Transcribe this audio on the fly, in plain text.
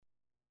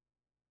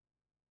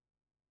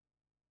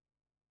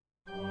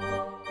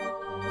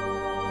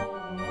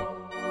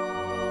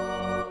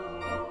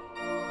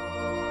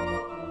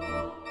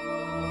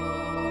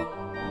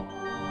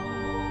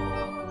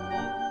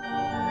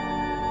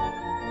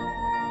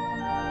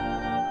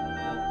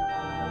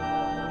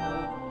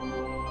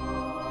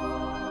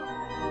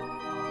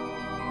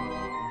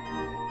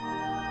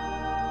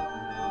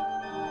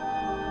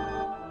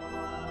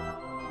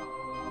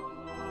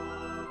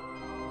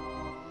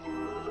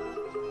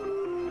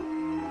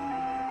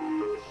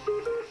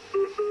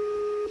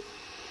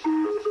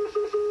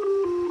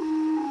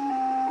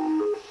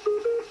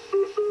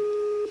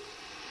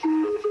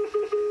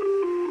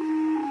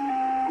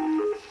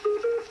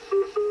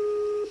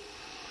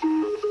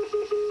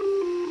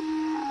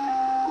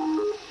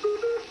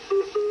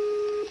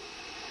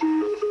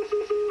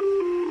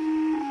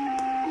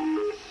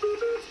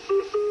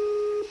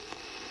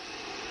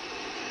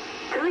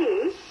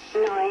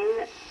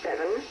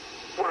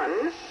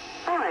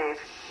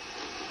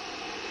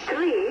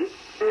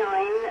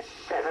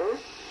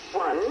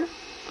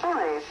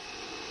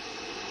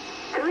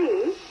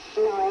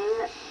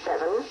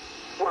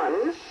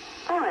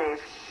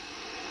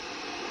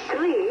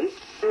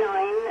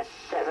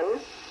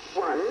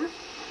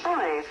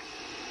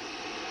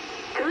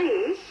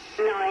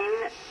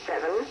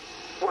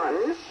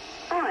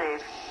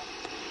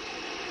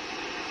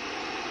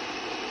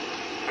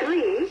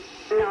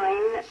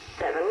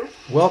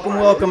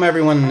Welcome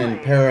everyone in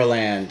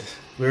Paraland.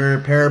 We're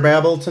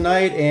Parababble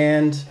tonight,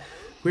 and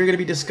we're going to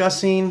be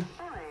discussing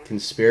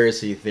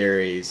conspiracy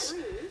theories.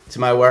 To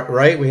my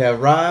right, we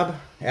have Rob,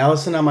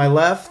 Allison on my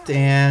left,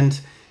 and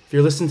if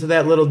you're listening to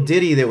that little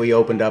ditty that we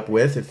opened up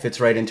with, it fits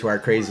right into our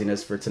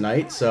craziness for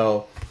tonight.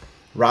 So,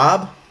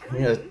 Rob,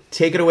 you're going to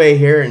take it away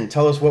here and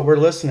tell us what we're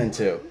listening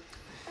to.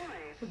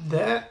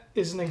 That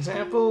is an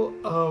example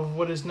of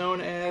what is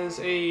known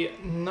as a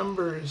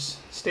numbers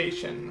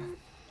station.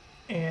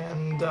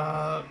 And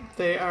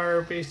they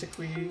are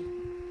basically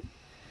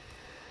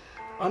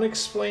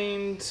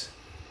unexplained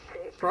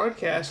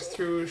broadcasts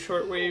through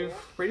shortwave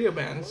radio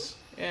bands.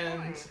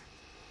 And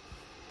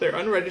they're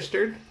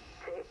unregistered,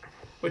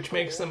 which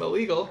makes them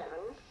illegal.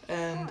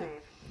 And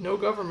no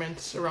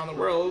governments around the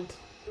world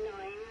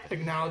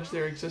acknowledge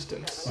their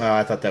existence.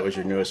 I thought that was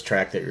your newest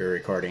track that you were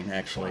recording,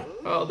 actually.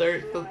 Well,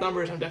 the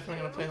numbers I'm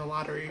definitely going to play in the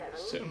lottery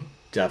soon.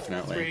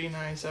 Definitely.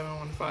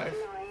 39715.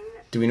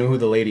 Do we know who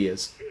the lady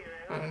is?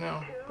 I don't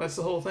know. That's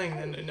the whole thing.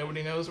 And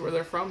nobody knows where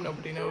they're from.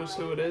 Nobody knows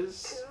who it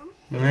is.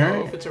 I All don't know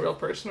right. if it's a real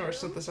person or a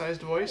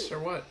synthesized voice or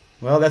what.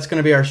 Well, that's going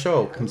to be our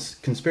show.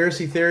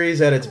 Conspiracy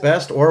theories at its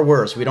best or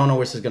worst. We don't know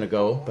where this is going to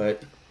go,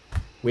 but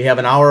we have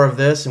an hour of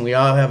this, and we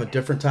all have a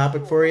different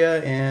topic for you,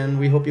 and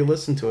we hope you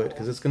listen to it,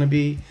 because it's going to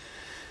be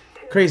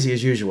crazy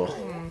as usual.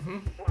 Mm-hmm.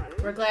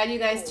 We're glad you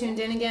guys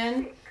tuned in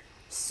again.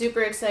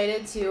 Super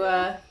excited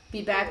to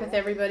be back with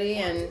everybody,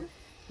 and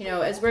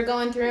as we're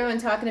going through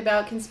and talking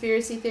about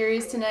conspiracy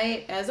theories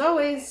tonight, as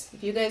always,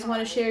 if you guys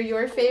want to share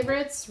your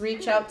favorites,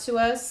 reach out to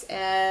us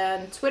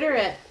on Twitter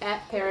at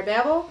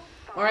Parababble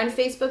or on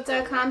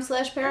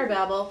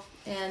Facebook.com/Parababble,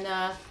 and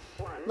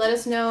let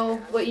us know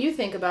what you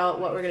think about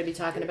what we're going to be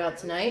talking about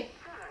tonight.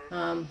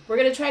 We're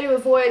going to try to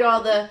avoid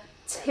all the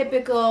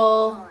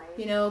typical,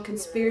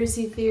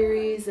 conspiracy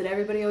theories that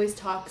everybody always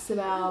talks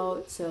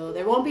about, so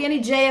there won't be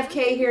any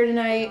JFK here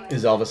tonight.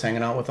 Is Elvis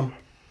hanging out with them?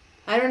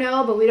 I don't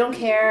know, but we don't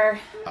care.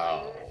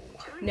 Oh.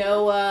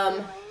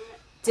 No,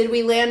 did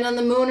we land on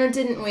the moon or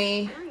didn't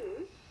we?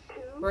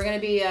 We're going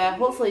to be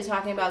hopefully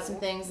talking about some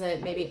things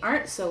that maybe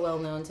aren't so well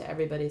known to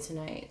everybody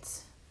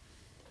tonight.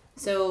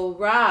 So,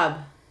 Rob,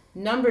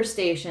 number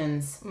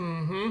stations.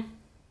 Mm-hmm.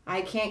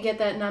 I can't get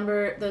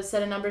those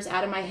set of numbers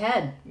out of my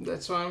head.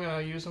 That's why I'm going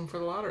to use them for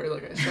the lottery,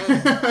 like I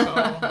said.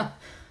 So,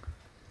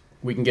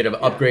 We can get an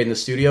upgrade in the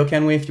studio,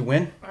 can we, if you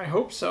win? I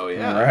hope so,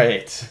 yeah. All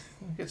right.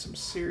 Get some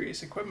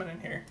serious equipment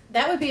in here.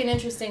 That would be an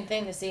interesting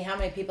thing to see how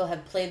many people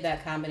have played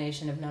that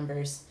combination of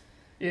numbers.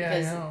 Yeah,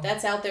 because I know.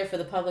 that's out there for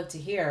the public to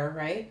hear,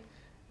 right?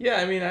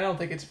 Yeah, I mean, I don't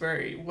think it's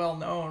very well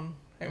known.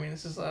 I mean,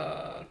 this is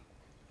a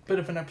bit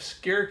of an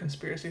obscure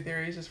conspiracy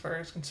theories as far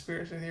as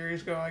conspiracy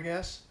theories go, I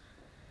guess.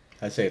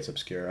 I say it's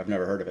obscure. I've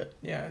never heard of it.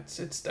 Yeah, it's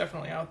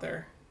definitely out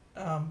there.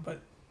 But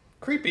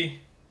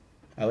creepy.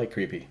 I like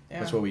creepy. Yeah.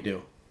 That's what we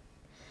do.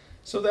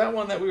 So that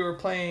one that we were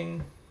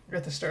playing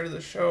at the start of the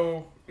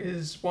show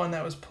is one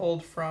that was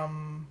pulled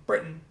from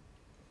Britain.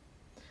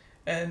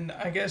 And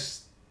I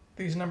guess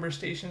these number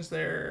stations,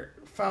 they're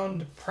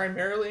found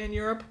primarily in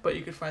Europe, but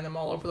you could find them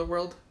all over the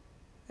world.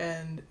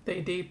 And they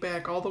date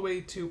back all the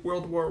way to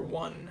World War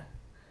I.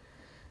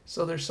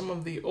 So there's some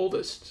of the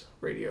oldest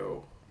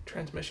radio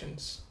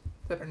transmissions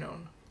that are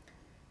known.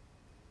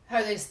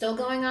 Are they still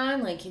going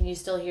on? Like, can you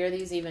still hear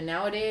these even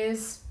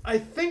nowadays? I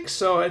think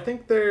so. I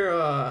think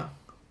they're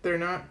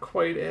not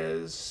quite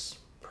as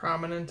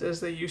prominent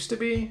as they used to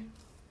be.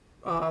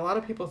 A lot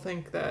of people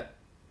think that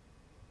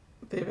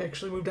they've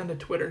actually moved on to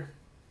Twitter.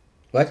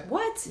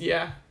 What?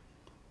 Yeah.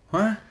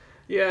 What?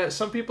 Yeah,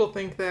 some people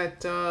think that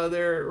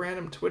they're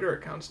random Twitter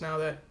accounts now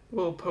that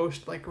will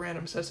post like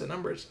random sets of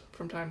numbers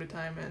from time to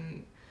time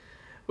and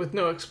with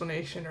no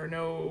explanation or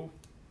no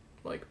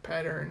like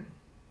pattern.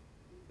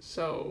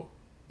 So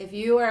If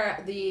you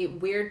are the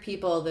weird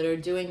people that are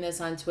doing this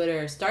on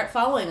Twitter, start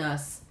following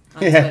us on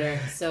Twitter.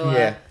 So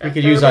Yeah, we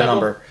could use our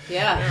number.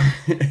 yeah.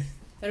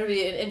 That would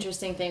be an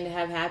interesting thing to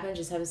have happen,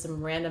 just having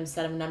some random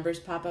set of numbers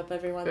pop up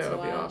every once in a that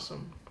while. would be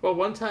awesome. Well,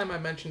 one time I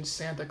mentioned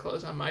Santa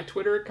Claus on my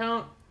Twitter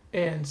account,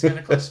 and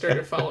Santa Claus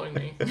started following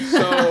me.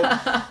 So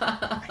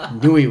I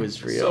knew he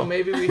was real. So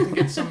maybe we can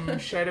get some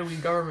shadowy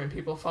government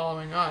people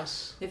following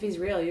us. If he's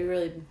real, you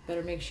really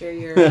better make sure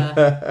you're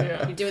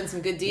Yeah. you're doing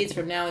some good deeds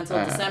from now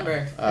until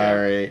December. All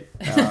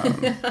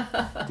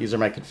right. These are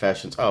my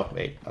confessions. Oh,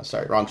 wait. Oh,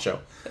 sorry. Wrong show.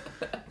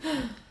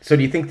 So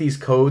do you think these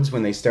codes,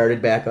 when they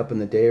started back up in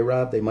the day,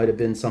 Rob, they might have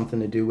been something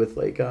to do with,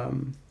 like,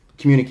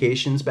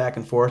 communications back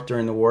and forth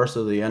during the war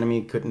so the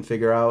enemy couldn't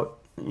figure out,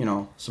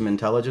 some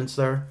intelligence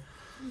there?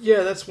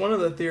 Yeah, that's one of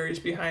the theories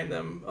behind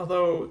them,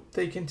 although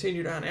they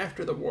continued on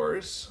after the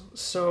wars.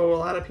 So a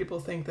lot of people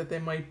think that they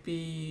might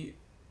be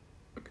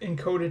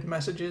encoded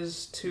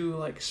messages to,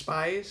 like,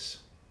 spies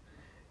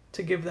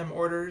to give them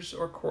orders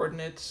or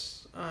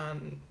coordinates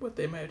on what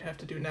they might have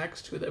to do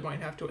next, who they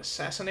might have to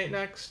assassinate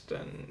next,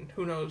 and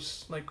who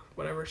knows, like,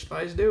 whatever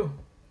spies do.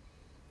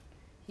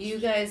 You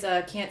guys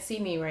can't see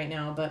me right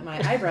now, but my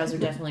eyebrows are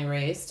definitely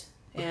raised.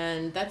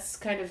 And that's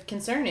kind of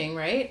concerning,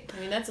 right? I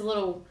mean, that's a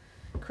little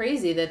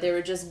crazy that there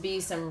would just be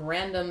some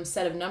random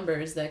set of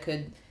numbers that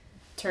could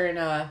turn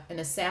an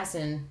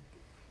assassin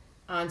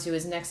onto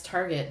his next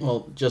target.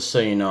 Well, just so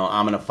you know,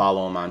 I'm going to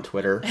follow him on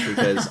Twitter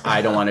because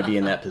I don't want to be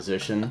in that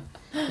position.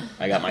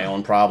 I got my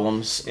own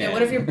problems. Yeah,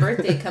 what if your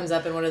birthday comes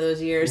up in one of those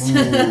years? Ooh,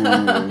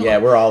 yeah,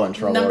 we're all in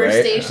trouble, Number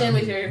right? station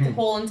with your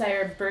whole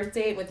entire birth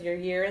date with your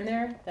year in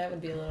there? That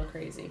would be a little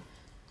crazy.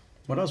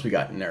 What else we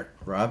got in there,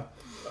 Rob?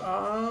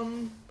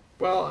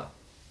 Well,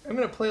 I'm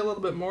going to play a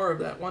little bit more of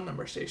that one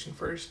number station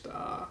first.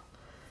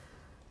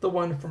 The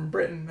one from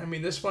Britain. I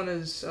mean, this one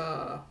is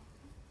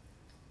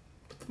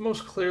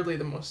most clearly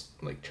the most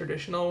like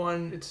traditional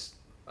one. It's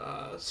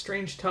a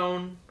strange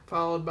tone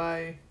followed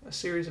by a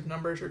series of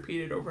numbers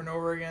repeated over and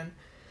over again.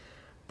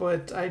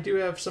 But I do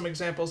have some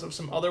examples of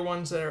some other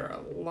ones that are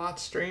a lot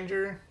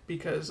stranger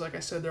because, like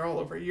I said, they're all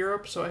over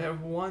Europe. So I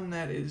have one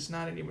that is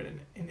not even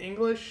in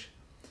English.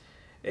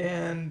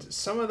 And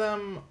some of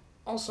them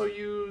also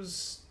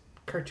use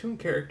cartoon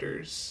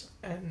characters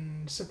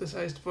and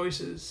synthesized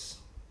voices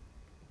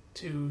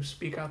to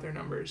speak out their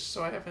numbers.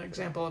 So I have an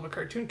example of a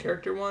cartoon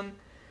character one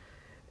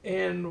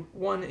and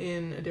one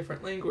in a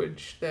different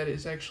language that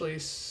is actually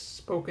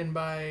spoken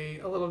by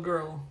a little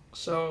girl.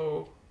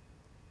 So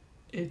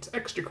it's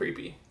extra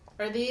creepy.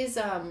 Are these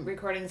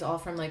recordings all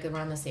from like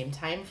around the same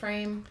time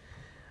frame?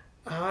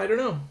 I don't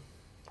know.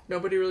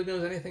 Nobody really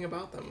knows anything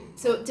about them.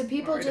 So do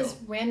people just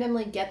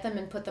randomly get them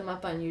and put them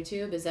up on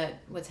YouTube? Is that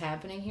what's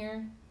happening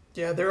here?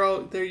 Yeah, they're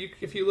all there.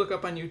 If you look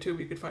up on YouTube,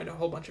 you could find a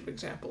whole bunch of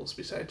examples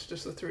besides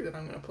just the 3 that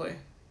I'm going to play.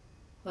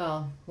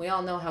 Well, we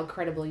all know how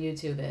credible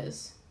YouTube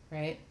is,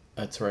 right?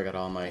 That's where I got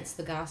all my... It's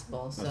the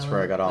gospel. So that's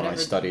where I got all my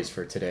studies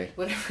for today.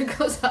 Whatever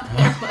goes up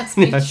there must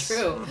be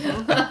true.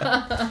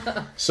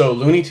 So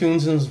Looney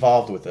Tunes is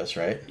involved with this,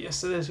 right?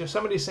 Yes, it is.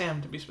 Yosemite Sam,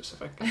 to be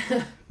specific.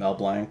 Mel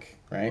Blanc,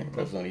 right?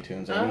 Those Looney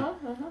Tunes,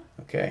 Uh-huh.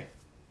 Okay.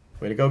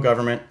 Way to go,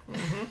 government.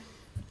 Mm-hmm.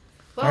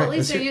 Well, All at right,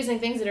 least they're let's using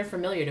things that are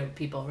familiar to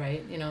people,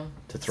 right? You know,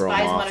 to throw them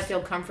spies off. want to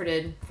feel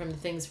comforted from the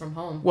things from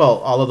home. Well,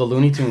 all of the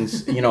Looney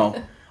Tunes,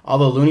 all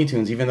the Looney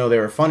Tunes, even though they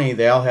were funny,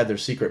 they all had their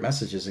secret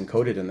messages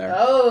encoded in there.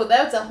 Oh,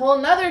 that's a whole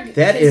nother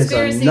That is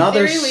conspiracy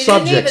another theory we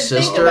subject, didn't even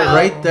think sister, about.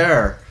 right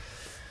there.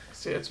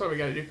 See, that's why we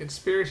got to do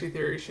conspiracy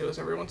theory shows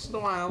every once in a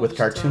while. With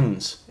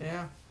cartoons.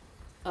 Yeah.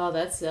 Oh,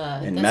 that's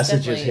And that's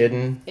Messages definitely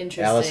Hidden,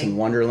 interesting. Alice in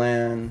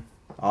Wonderland,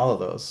 all of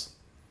those.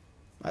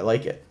 I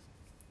like it.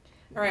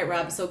 All right,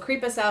 Rob. So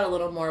creep us out a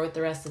little more with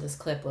the rest of this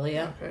clip, will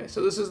you? Okay,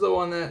 so this is the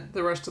one that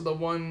the rest of the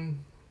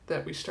one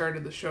that we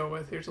started the show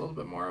with. Here's a little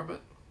bit more of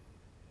it.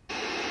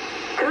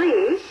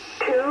 3,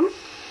 2,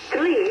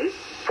 3,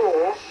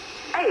 4,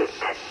 8.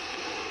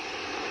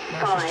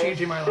 Now she's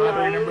changing my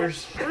lottery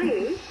numbers.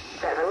 3,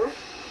 7,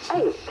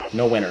 8.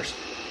 No winners.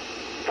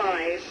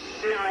 5,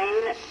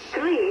 9,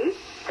 3,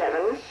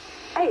 7,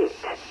 8.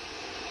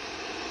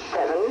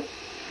 7,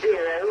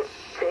 0,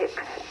 6,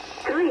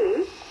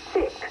 3,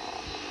 6.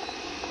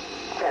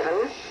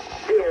 7,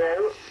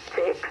 0,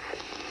 6,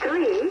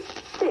 3,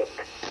 6.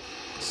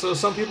 So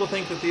some people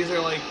think that these are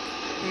like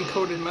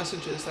encoded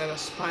messages that a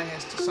spy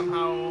has to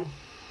somehow...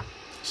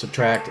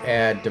 Subtract,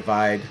 add,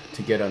 divide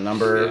to get a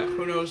number. Yeah,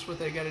 who knows what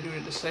they got to do to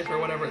decipher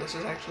whatever this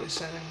is actually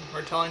sending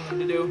or telling them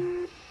to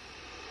do.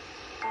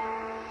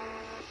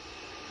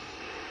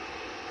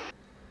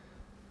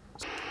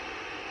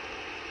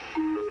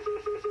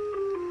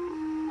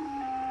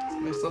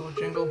 Nice little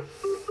jingle.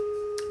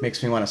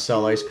 Makes me want to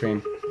sell ice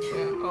cream.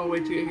 Yeah. Oh,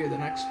 wait till you hear the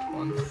next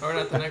one. Or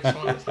not the next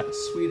one, it's the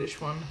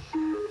Swedish one.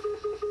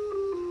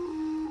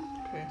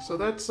 Okay, so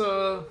that's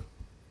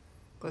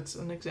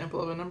an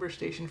example of a number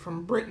station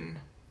from Britain.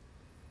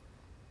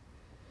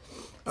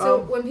 So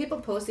when people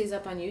post these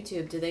up on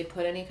YouTube, do they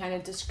put any kind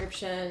of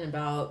description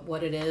about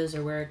what it is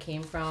or where it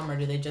came from, or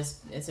do they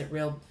is it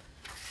real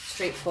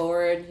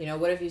straightforward? You know,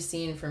 what have you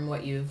seen from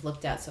what you've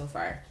looked at so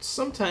far?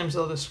 Sometimes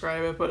they'll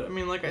describe it, but I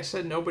mean, like I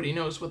said, nobody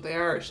knows what they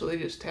are, so they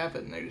just have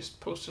it and they just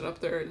post it up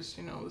there as,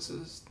 this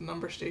is the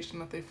number station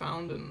that they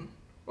found, and,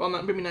 well,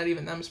 maybe not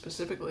even them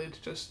specifically, it's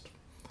just,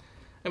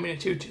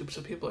 it's YouTube,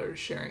 so people are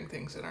sharing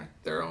things that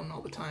aren't their own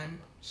all the time,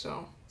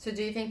 so... So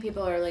do you think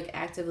people are like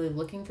actively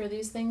looking for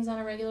these things on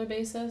a regular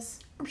basis?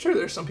 I'm sure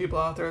there's some people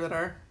out there that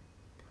are.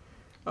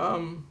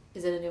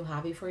 Is it a new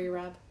hobby for you,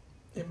 Rob?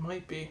 It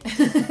might be.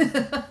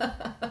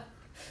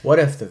 What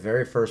if the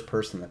very first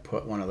person that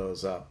put one of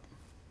those up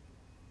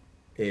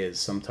is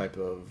some type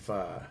of,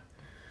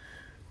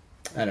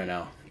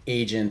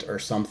 agent or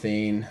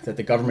something, that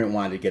the government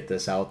wanted to get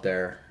this out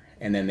there,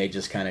 and then they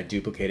just kind of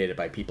duplicated it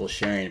by people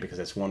sharing it because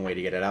that's one way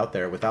to get it out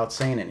there without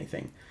saying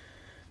anything.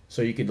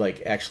 So you could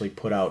actually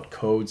put out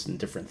codes and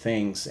different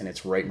things, and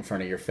it's right in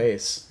front of your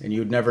face, and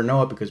you'd never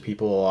know it because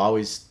people will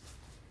always,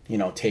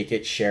 take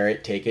it, share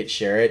it,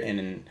 and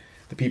then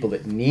the people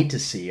that need to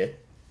see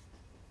it,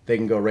 they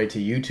can go right to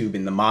YouTube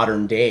in the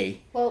modern day.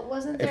 Well,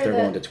 wasn't there if they're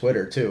going to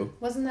Twitter too?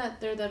 Wasn't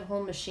that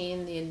whole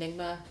machine, the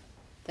Enigma,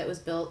 that was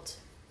built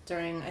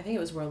during, I think it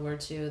was World War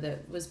II,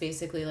 that was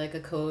basically like a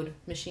code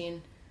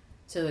machine,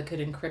 so it could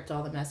encrypt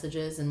all the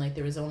messages, and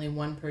there was only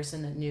one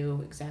person that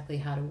knew exactly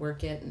how to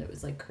work it, and it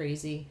was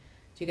crazy.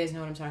 Do you guys know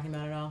what I'm talking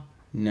about at all?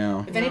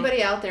 No. If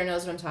anybody out there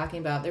knows what I'm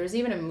talking about, there was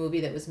even a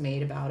movie that was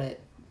made about it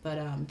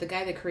but the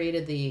guy that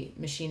created the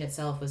machine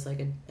itself was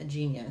like a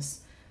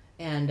genius,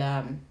 and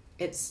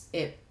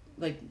it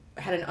like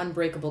had an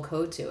unbreakable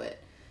code to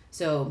it.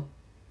 So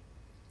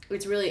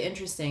it's really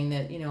interesting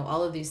that, you know,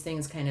 all of these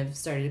things kind of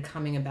started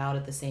coming about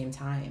at the same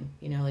time.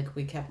 You know, like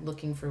we kept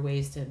looking for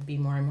ways to be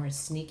more and more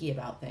sneaky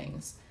about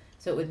things.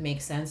 So it would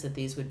make sense that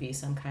these would be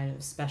some kind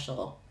of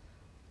special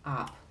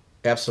op.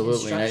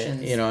 Absolutely.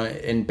 Instructions.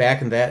 And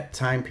back in that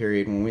time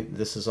period when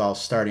this is all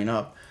starting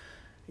up,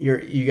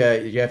 you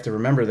have to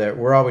remember that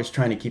we're always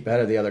trying to keep ahead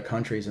of the other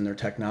countries and their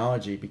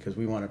technology because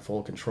we wanted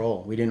full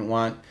control. We didn't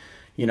want,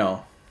 you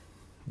know,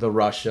 the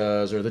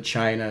Russias or the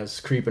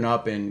Chinas creeping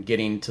up and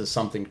getting to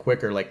something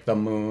quicker like the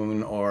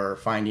moon or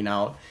finding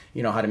out,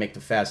 you know, how to make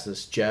the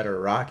fastest jet or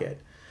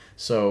rocket.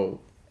 So,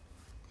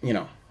 you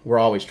know, we're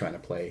always trying to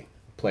play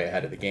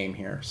ahead of the game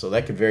here. So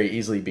that could very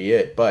easily be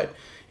it. But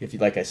if you,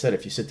 like I said,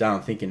 if you sit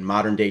down thinking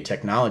modern day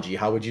technology,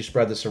 how would you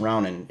spread this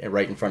around and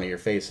right in front of your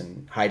face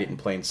and hide it in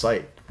plain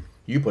sight?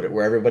 You put it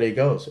where everybody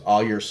goes.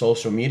 All your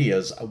social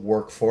medias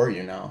work for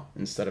you now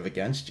instead of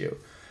against you.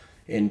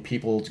 And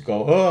people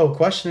go, oh,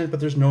 question it, but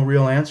there's no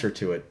real answer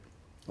to it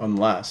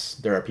unless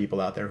there are people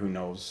out there who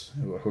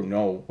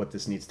know what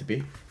this needs to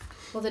be.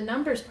 Well, the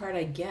numbers part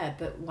I get,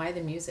 but why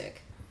the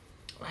music?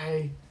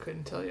 I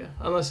couldn't tell you.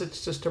 Unless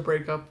it's just to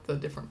break up the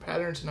different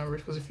patterns of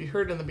numbers. Because if you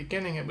heard in the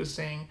beginning, it was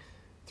saying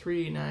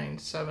 3, 9,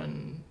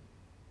 7...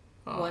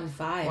 1,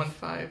 5. 1,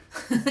 5.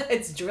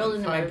 It's drilled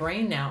into my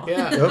brain now.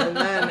 Yeah. Yep. And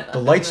then, The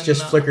lights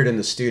just flickered in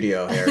the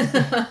studio here.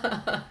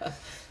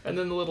 And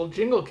then the little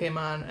jingle came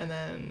on, and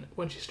then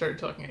when she started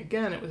talking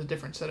again, it was a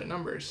different set of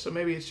numbers. So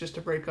maybe it's just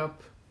to break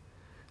up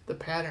the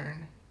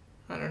pattern.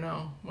 I don't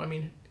know. I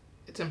mean,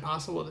 it's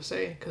impossible to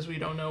say because we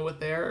don't know what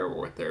they are or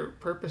what their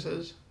purpose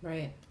is.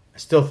 Right. I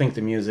still think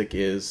the music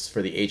is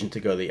for the agent to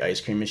go to the ice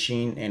cream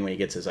machine, and when he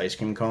gets his ice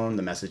cream cone,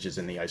 the message is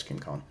in the ice cream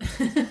cone.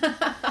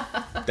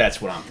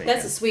 That's what I'm thinking.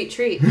 That's a sweet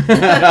treat. And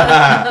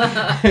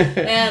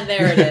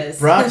there it is.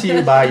 Brought to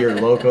you by your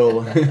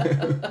local...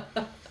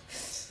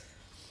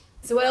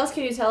 So what else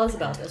can you tell us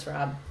about this,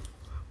 Rob?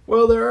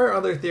 Well, there are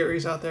other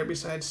theories out there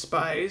besides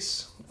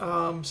spies.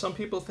 Some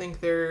people think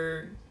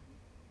they're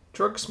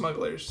drug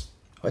smugglers.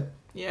 What?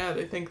 Yeah,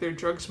 they think they're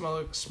drug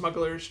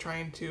smugglers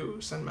trying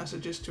to send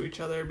messages to each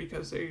other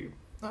because they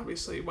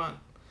obviously want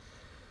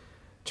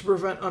to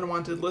prevent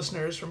unwanted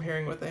listeners from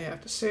hearing what they have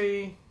to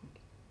say.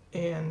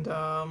 And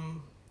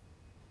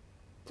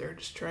they're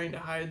just trying to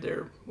hide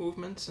their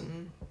movements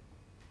and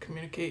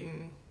communicate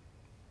in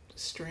a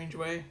strange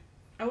way.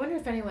 I wonder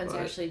if anyone's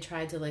actually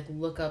tried to like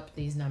look up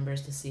these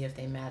numbers to see if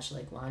they match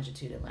like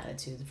longitude and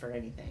latitude for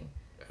anything.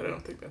 I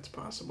don't think that's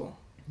possible.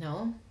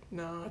 No?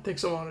 No, I think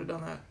someone would have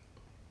done that.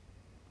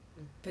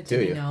 But Do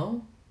do you you?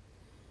 know?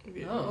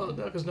 Yeah, Oh. well,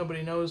 because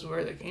nobody knows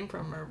where they came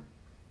from or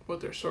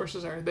what their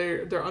sources are.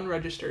 They're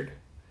unregistered.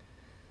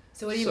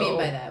 So what do you mean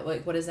by that?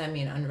 Like, what does that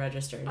mean,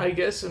 unregistered? I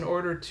guess in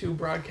order to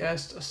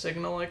broadcast a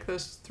signal like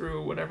this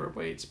through whatever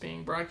way it's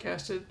being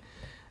broadcasted,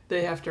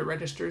 they have to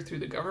register through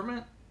the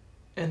government,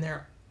 and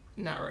they're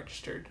not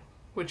registered,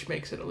 which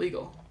makes it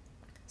illegal.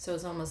 So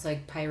it's almost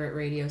like pirate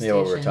radio stations. Yeah,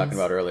 what we were talking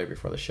about earlier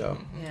before the show.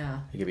 Yeah.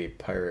 You could be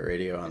pirate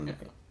radio on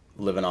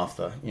living off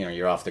the, you know,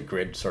 you're off the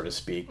grid, so to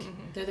speak.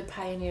 They're the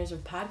pioneers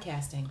of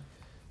podcasting.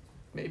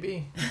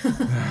 Maybe.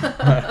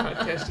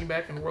 Podcasting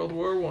back in World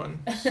War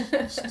One.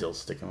 Still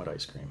sticking with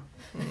ice cream.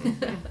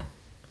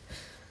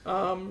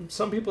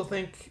 Some people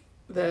think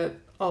that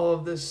all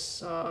of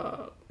this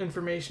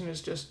information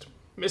is just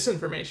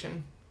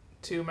misinformation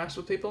to mess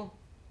with people.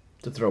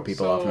 To throw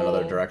people off in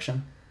another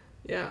direction.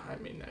 Yeah, I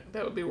mean,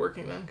 that would be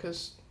working then,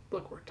 because,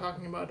 look, we're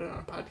talking about it on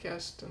a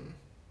podcast and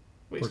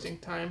wasting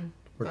time.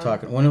 We're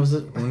talking. When was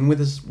it? When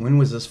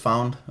was this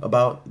found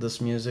about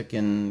this music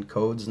and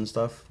codes and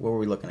stuff? What were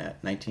we looking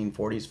at?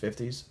 1940s,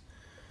 50s?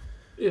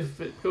 If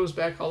it goes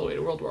back all the way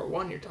to World War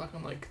One, you're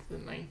talking like the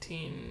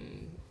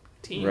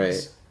 19-teens.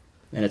 Right.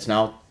 And it's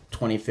now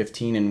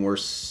 2015, and we're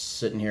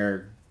sitting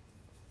here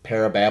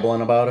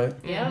parababbling about it.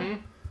 Yeah.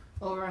 Mm-hmm.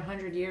 Over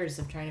 100 years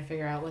of trying to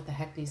figure out what the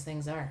heck these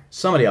things are.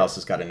 Somebody else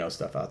has got to know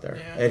stuff out there.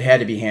 Yeah. It had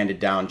to be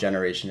handed down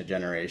generation to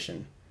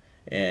generation,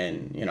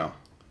 and you know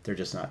they're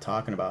just not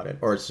talking about it,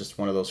 or it's just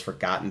one of those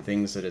forgotten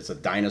things that it's a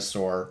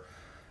dinosaur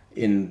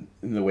in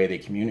the way they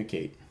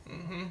communicate.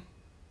 Mm-hmm.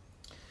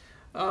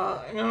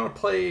 I'm going to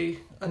play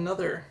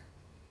another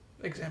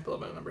example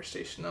of a number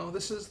station, though.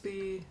 This is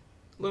the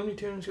Looney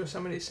Tunes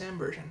Yosemite Sam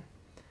version.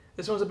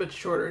 This one's a bit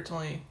shorter. It's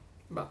only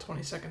about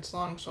 20 seconds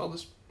long, so I'll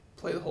just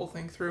play the whole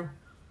thing through.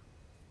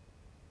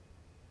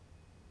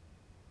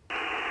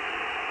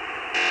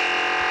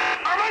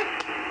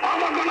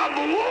 I'm gonna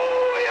blow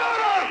your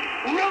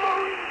river.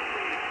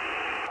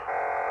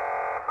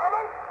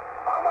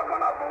 I'm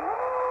gonna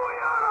blow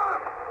your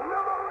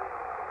river.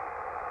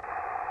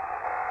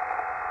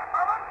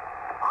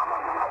 I'm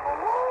gonna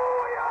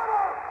blow your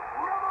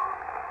river.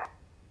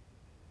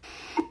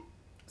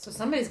 So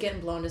somebody's getting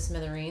blown to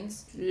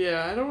smithereens.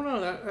 Yeah, I don't know.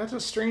 That's a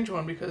strange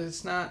one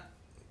because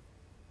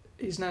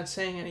he's not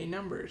saying any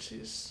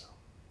numbers.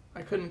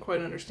 I couldn't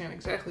quite understand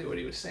exactly what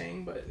he was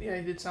saying, but yeah,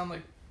 he did sound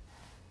like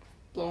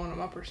blowing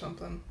them up or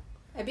something.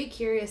 I'd be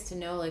curious to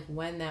know like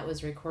when that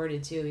was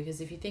recorded too,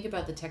 because if you think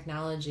about the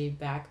technology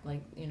back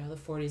like, you know, the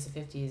 40s and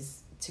 50s,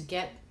 to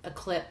get a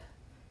clip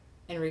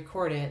and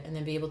record it and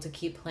then be able to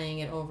keep playing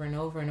it over and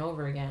over and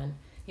over again.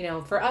 You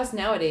know, for us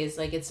nowadays,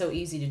 like it's so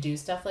easy to do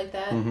stuff like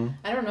that. Mm-hmm.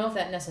 I don't know if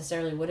that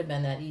necessarily would have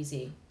been that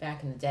easy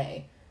back in the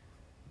day.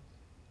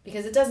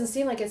 Because it doesn't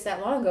seem like it's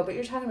that long ago, but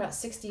you're talking about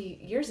 60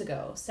 years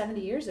ago, 70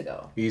 years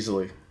ago.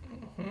 Easily.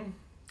 Mm-hmm.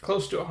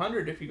 Close to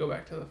 100 if you go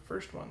back to the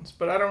first ones.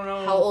 But I don't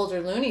know. How old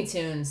are Looney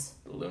Tunes?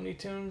 The Looney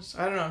Tunes?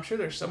 I don't know. I'm sure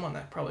there's someone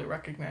that probably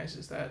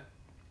recognizes that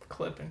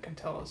clip and can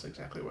tell us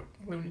exactly what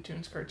Looney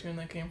Tunes cartoon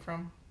they came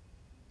from.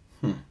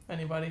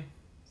 Anybody?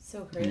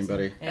 So crazy.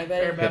 Anybody?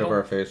 Anybody? Head of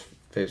our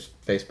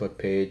Facebook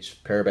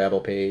page,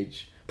 Parababble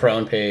page,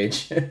 Prone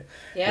page.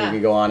 Yeah. We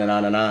can go on and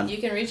on and on. You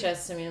can reach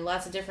us, I mean,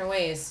 lots of different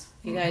ways.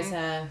 If you guys,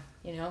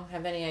 you know,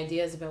 have any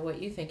ideas about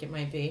what you think it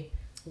might be,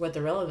 what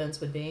the relevance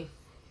would be.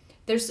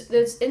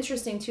 It's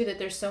interesting, too, that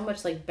there's so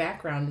much, like,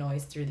 background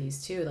noise through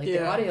these, too. Like,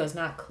 the audio is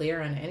not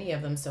clear on any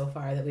of them so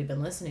far that we've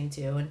been listening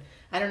to. And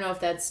I don't know if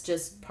that's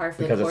just par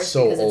for the course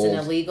because it's an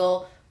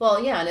illegal...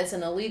 Well, yeah, and it's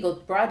an illegal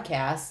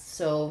broadcast,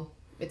 so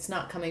it's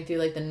not coming through,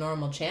 like, the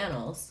normal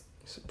channels.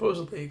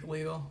 Supposedly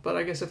illegal. But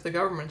I guess if the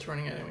government's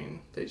running it, I mean,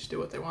 they just do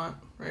what they want,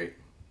 right?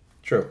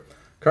 True.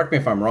 Correct me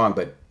if I'm wrong,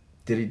 but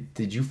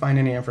did you find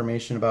any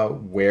information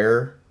about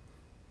where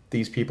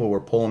these people were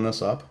pulling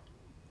this up?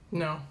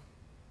 No.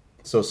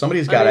 So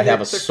somebody's got to have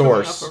a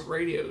source. Coming up of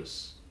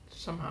radios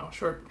somehow,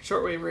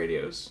 shortwave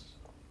radios.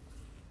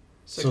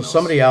 Signals. So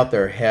somebody out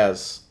there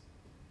has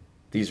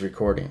these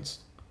recordings.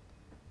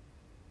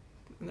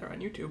 And they're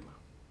on YouTube.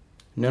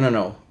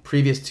 No.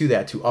 Previous to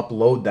that, to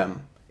upload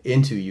them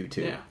into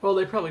YouTube. Yeah. Well,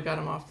 they probably got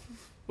them off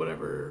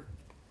whatever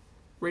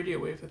radio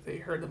wave that they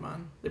heard them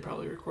on. They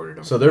probably recorded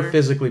them. So they're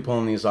physically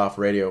pulling these off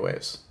radio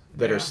waves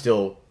that are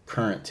still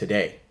current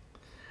today.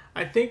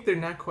 I think they're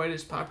not quite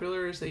as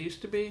popular as they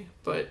used to be,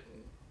 but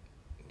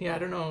yeah, I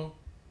don't know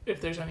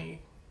if there's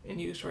any in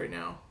use right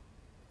now.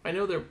 I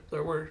know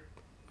there were.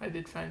 I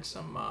did find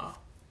some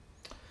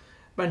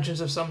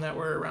mentions of some that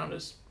were around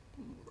as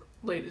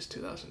late as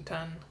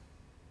 2010.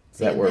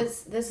 See,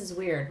 this is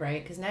weird,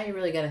 right? Because now you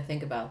really got to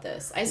think about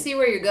this. I see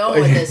where you're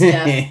going with this,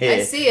 Jeff.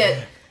 I see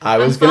it. I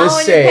was going to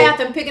say, your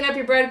path. I'm picking up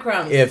your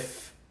breadcrumbs.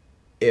 If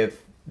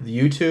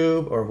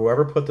YouTube or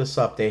whoever put this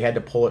up, they had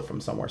to pull it from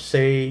somewhere.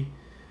 Say,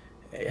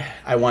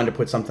 I wanted to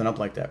put something up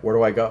like that. Where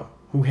do I go?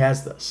 Who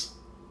has this?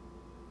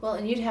 Well,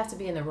 and you'd have to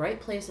be in the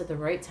right place at the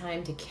right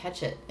time to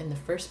catch it in the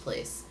first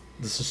place.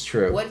 This is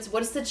true.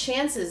 What's the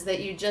chances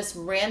that you just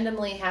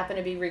randomly happen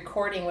to be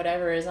recording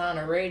whatever is on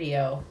a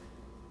radio?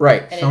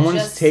 Right.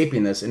 Someone's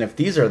taping this, and if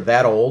these are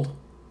that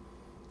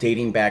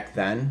dating back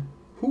then,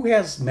 who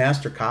has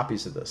master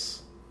copies of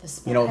this? The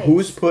spies. You know,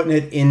 who's putting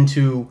it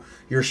into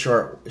your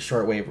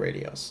shortwave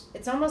radios?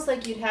 It's almost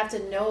like you'd have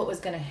to know what was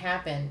going to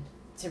happen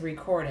to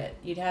record it.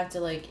 You'd have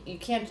to, you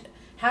can't...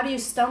 How do you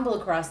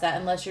stumble across that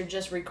unless you're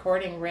just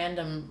recording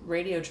random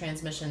radio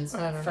transmissions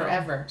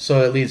forever?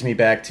 So it leads me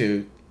back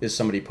to, is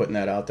somebody putting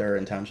that out there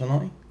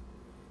intentionally?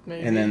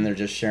 Maybe. And then they're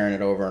just sharing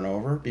it over and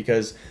over?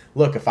 Because,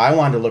 look, if I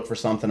wanted to look for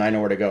something, I know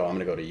where to go. I'm going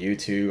to go to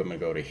YouTube, I'm going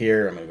to go to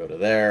here, I'm going to go to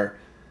there,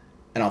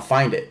 and I'll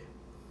find it.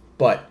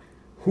 But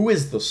who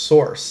is the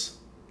source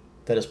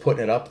that is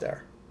putting it up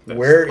there?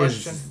 Where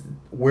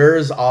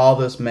is all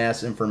this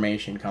mass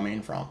information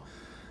coming from?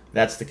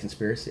 That's the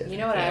conspiracy. You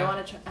know what I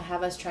want to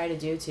have us try to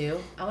do, too?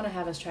 I want to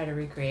have us try to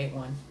recreate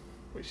one.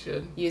 We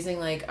should.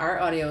 Using, our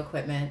audio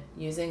equipment,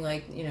 using,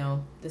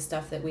 the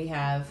stuff that we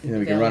have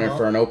we can run it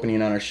for an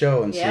opening on our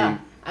show and see. Yeah,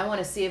 I want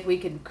to see if we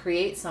could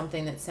create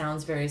something that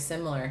sounds very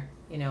similar,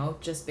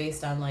 just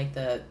based on,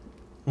 the...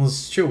 Well,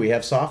 it's true. We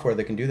have software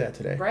that can do that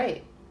today.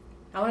 Right.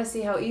 I want to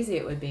see how easy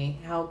it would be,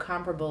 how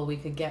comparable we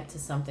could get to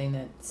something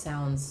that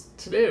sounds...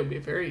 Today it would be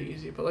very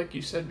easy, but like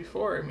you said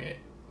before, I mean...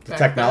 The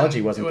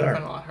technology wasn't there. It would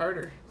have been a lot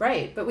harder.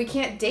 Right, but we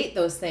can't date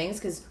those things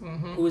because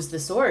who's the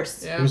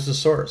source? Yeah. Who's the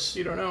source?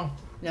 You don't know.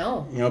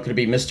 No. Could it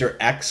be Mr.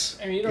 X?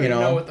 I mean, you don't even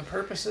know what the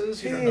purpose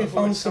is. You don't know I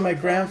found some of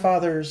my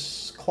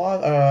grandfather's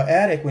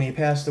attic when he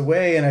passed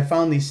away, and I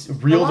found these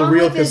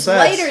reel-to-reel cassettes. His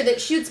lighter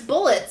that shoots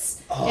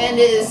bullets and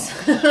his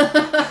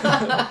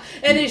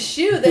and his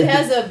shoe that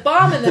has a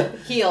bomb in the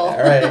heel. All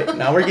right,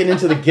 now we're getting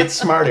into the Get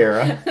Smart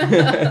era.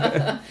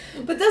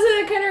 But doesn't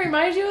it kind of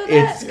remind you of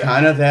that? It's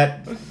kind of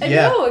that. I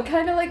know, it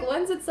kind of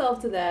lends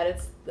itself to that.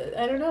 It's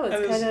I don't know.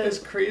 It's kind of as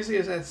crazy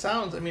as that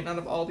sounds. I mean, out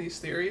of all these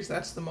theories,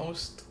 that's the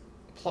most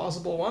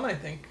plausible one, I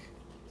think.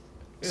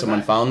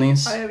 Someone found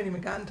these? I haven't even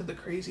gotten to the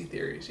crazy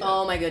theories yet.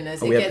 Oh my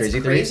goodness. Oh, it gets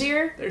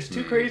crazier? There's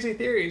two crazy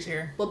theories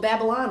here. Well,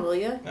 Babylon, will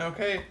you?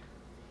 Okay.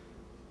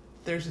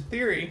 There's a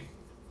theory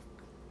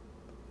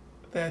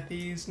that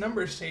these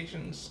number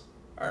stations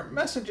are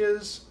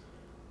messages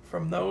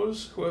from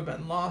those who have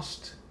been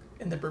lost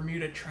in the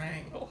Bermuda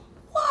Triangle.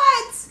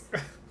 What?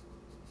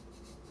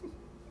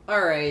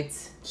 All right.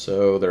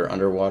 So they're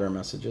underwater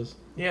messages?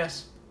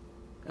 Yes.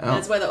 Oh.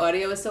 That's why the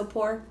audio is so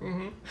poor?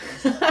 Mm-hmm.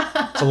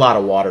 It's a lot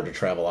of water to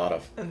travel out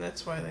of. And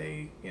that's why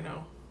they,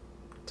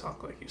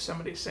 talk like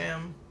Yosemite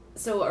Sam.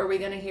 So are we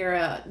going to hear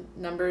a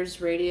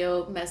numbers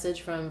radio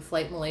message from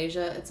Flight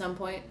Malaysia at some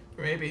point?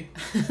 Maybe.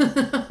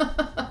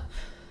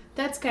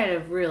 That's kind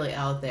of really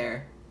out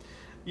there.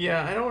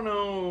 Yeah, I don't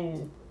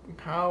know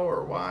how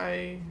or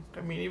why.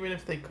 I mean, even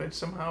if they could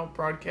somehow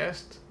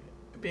broadcast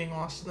being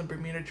lost in the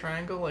Bermuda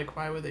Triangle, like,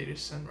 why would they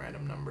just send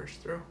random numbers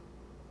through?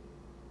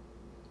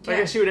 I Yeah.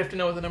 guess you would have to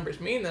know what the numbers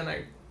mean, then.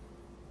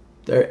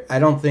 I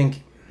don't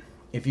think,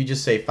 if you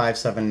just say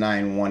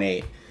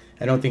 57918,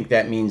 I don't think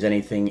that means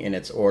anything in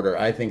its order.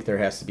 I think there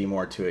has to be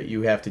more to it.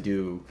 You have to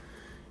do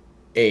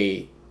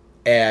a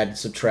add,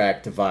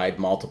 subtract, divide,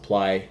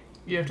 multiply.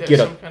 You have to Get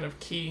have a- some kind of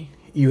key.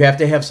 You have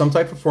to have some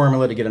type of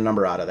formula to get a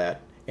number out of that.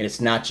 And it's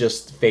not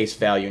just face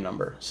value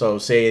number. So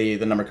say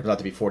the number comes out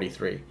to be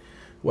 43.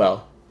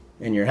 Well,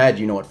 in your head,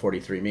 you know what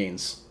 43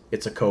 means.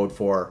 It's a code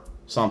for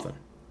something.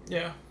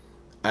 Yeah.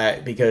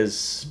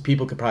 Because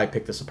people could probably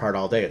pick this apart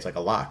all day. It's like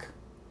a lock.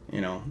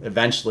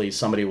 Eventually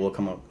somebody will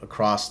come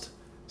across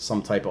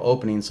some type of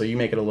opening, so you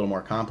make it a little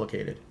more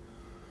complicated.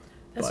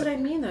 That's But- what I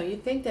mean, though.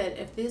 You'd think that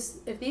if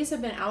these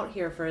have been out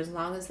here for as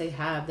long as they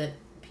have, that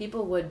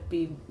people would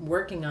be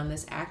working on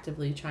this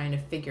actively, trying to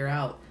figure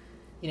out,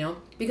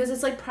 because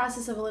it's like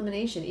process of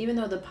elimination. Even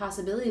though the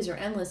possibilities are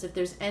endless, if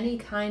there's any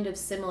kind of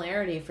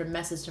similarity from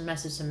message to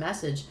message to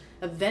message,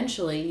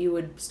 eventually you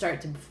would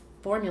start to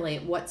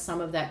formulate what some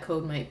of that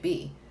code might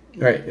be.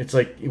 Right. It's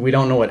like we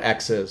don't know what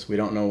X is. We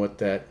don't know what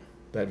that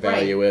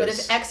value Right. is.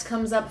 But if X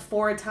comes up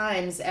 4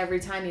 times every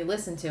time you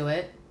listen to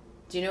it,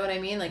 do you know what I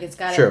mean? Like, it's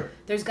got to, Sure.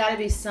 there's got to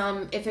be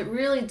some, if it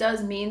really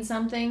does mean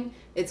something,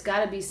 it's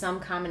got to be some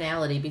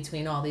commonality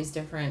between all these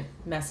different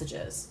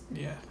messages.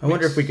 Yeah. I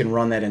wonder if we can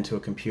run that into a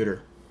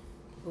computer.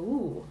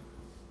 Ooh.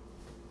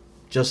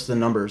 Just the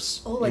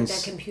numbers. Oh, like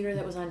that computer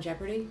that was on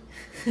Jeopardy?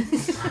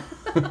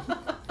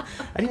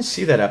 I didn't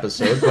see that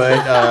episode,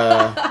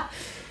 but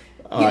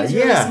He was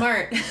really yeah.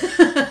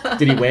 smart.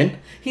 Did he win?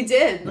 He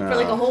did, for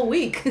like a Oh. whole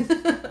week.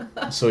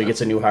 So he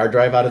gets a new hard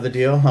drive out of the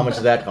deal? How much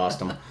did that cost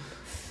him?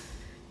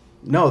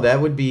 No, that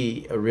would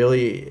be a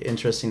really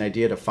interesting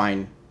idea to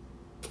find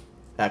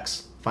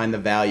X, find the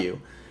value.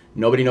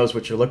 Nobody knows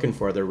what you're looking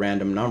for. They're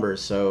random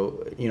numbers.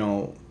 So,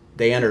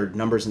 they enter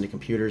numbers into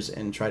computers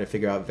and try to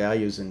figure out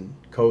values and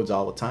codes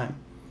all the time.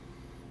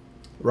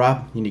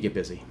 Rob, you need to get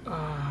busy.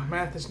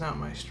 Math is not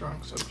my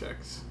strong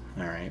subject.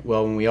 All right.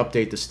 Well, when we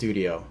update the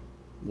studio,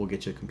 we'll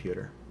get you a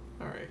computer.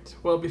 All right.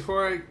 Well,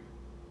 before I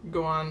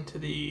go on to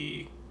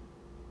the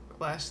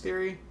class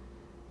theory,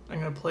 I'm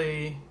going to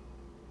play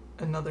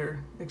another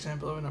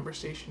example of a number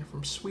station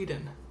from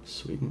Sweden.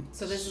 Sweden.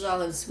 So this is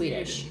all in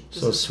Swedish. Sweden.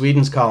 This So is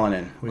Sweden's calling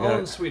in. We all got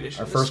in Swedish.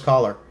 our This- first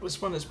caller.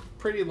 This one is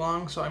pretty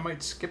long, so I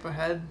might skip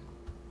ahead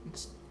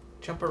and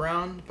jump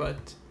around,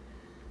 but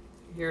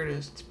here it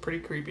is. It's pretty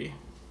creepy.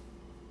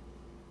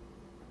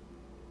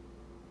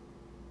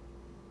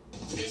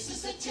 This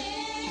is a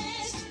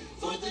test.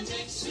 For the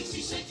next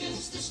 60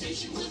 seconds, the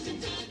station will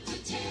conduct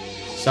a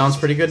test Sounds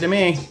pretty good to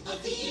me.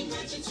 of the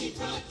emergency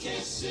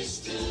broadcast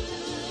system.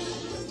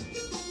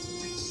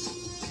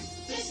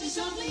 This is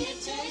only a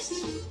test.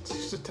 It's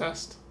just a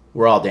test.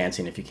 We're all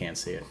dancing if you can't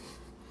see it.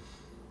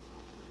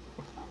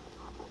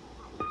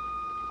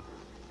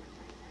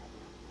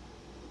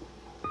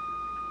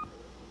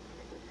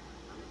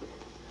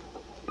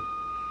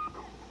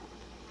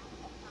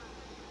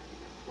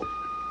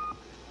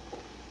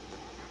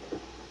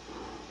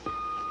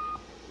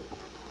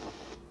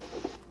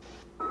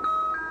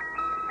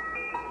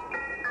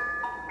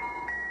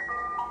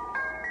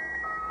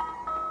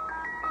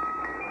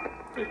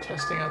 They're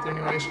testing out their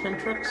new ice cream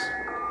trucks.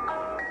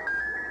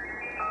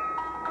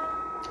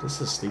 This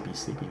is sleepy,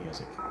 sleepy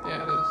music.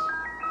 Yeah, it is.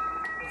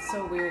 It's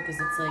so weird because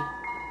it's like,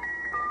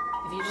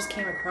 if you just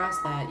came across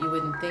that, you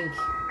wouldn't think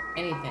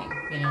anything,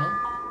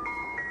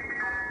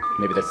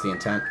 Maybe that's the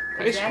intent.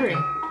 Ice Exactly.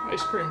 cream.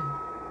 Ice cream.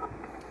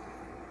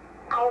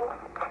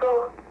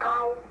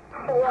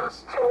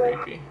 That's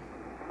creepy.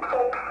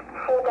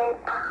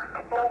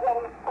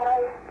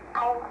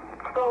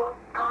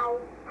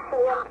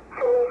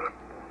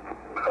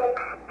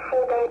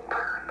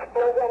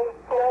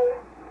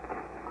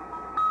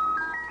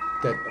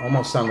 That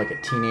almost sounded like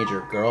a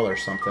teenager girl or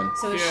something.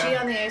 So is Yeah. she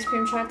on the ice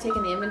cream truck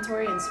taking the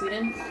inventory in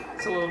Sweden?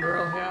 It's a little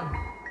girl, yeah.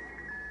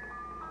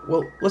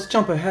 Well, let's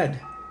jump ahead.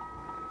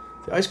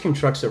 The ice cream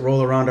trucks that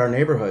roll around our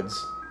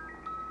neighborhoods.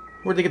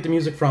 Where'd they get the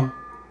music from?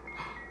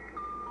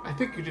 I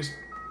think you just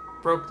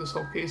broke this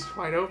whole case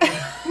wide open.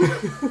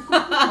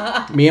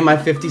 Me and my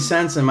 50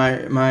 cents and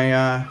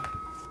my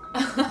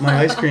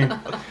ice cream.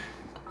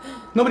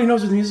 Nobody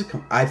knows where the music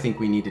comes. I think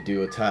we need to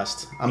do a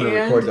test. I'm going to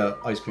And- record the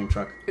ice cream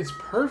truck. It's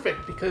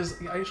perfect because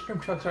the ice cream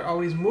trucks are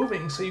always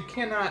moving, so you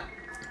cannot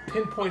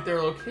pinpoint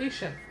their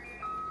location.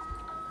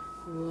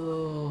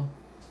 Ooh.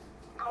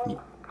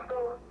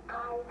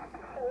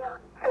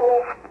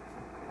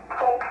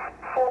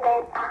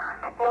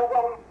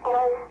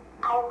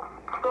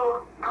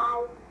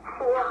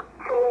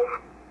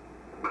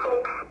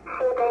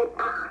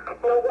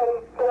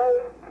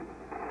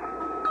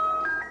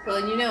 Well,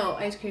 and you know,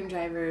 ice cream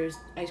truck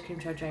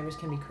drivers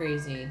can be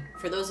crazy.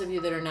 For those of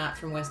you that are not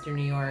from Western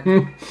New York,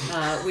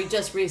 we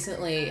just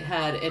recently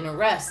had an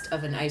arrest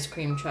of an ice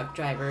cream truck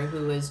driver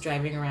who was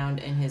driving around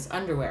in his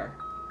underwear.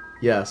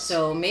 Yes.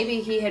 So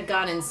maybe he had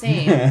gone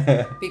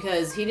insane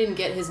because he didn't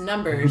get his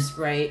numbers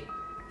right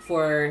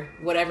for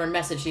whatever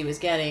message he was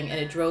getting, and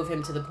it drove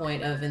him to the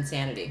point of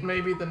insanity.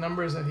 Maybe the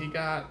numbers that he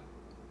got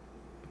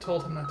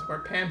told him not to wear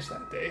pants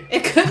that day.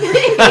 It could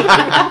be.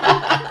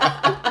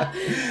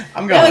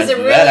 I'm going That was a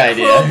with really that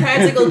cruel idea.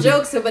 practical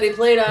joke somebody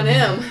played on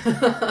him.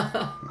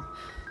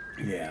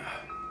 Yeah.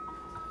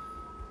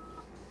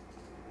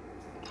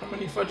 How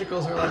many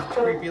fudgicles are left,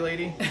 creepy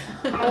lady?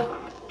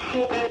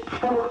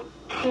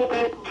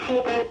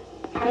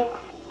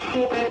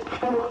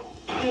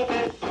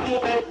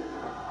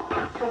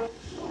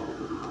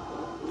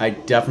 I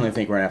definitely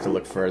think we're going to have to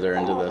look further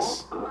into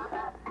this.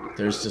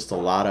 There's just a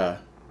lot of...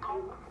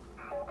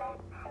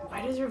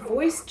 Why does her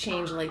voice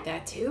change like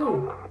that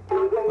too?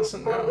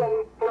 Listen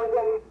now.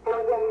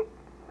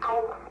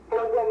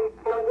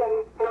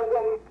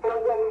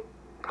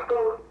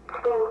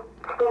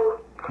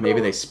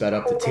 Maybe they sped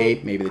up the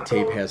tape. Maybe the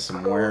tape has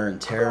some wear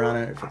and tear on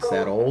it if it's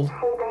that old.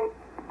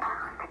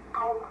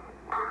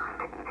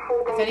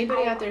 If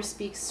anybody out there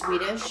speaks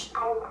Swedish,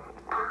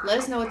 let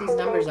us know what these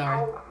numbers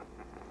are.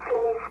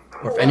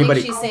 Or if I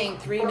anybody... think she's saying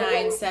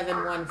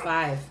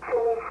 39715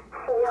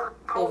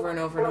 over and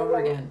over and over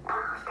again.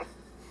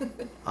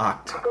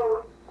 Oct.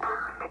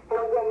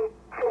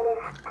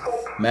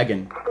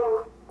 Megan.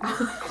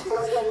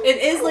 It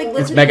is like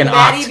listening Megan to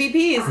bad Oct.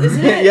 EVPs,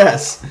 isn't it?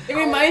 Yes. It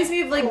reminds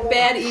me of like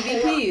bad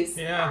EVPs.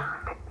 Yeah.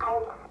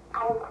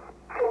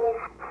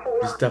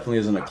 This definitely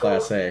isn't a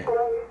Class A.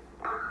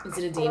 Is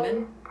it a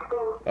demon?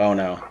 Oh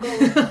no.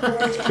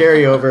 It's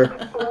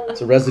carryover.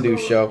 It's a residue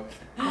show.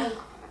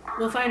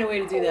 We'll find a way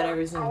to do that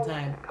every single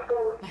time.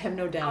 I have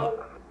no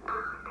doubt.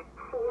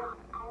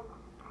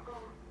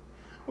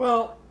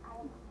 Well,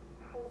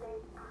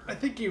 I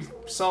think you've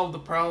solved the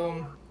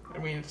problem. I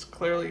mean, it's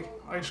clearly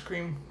ice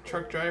cream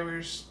truck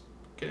drivers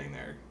getting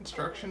their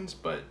instructions,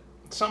 but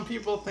some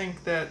people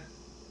think that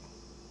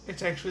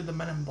it's actually the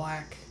Men in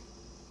Black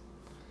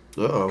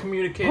Uh-oh.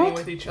 communicating What?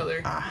 with each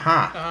other.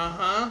 Aha.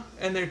 Uh-huh.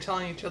 And they're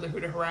telling each other who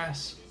to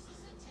harass.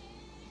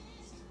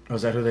 Oh,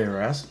 is that who they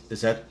harass?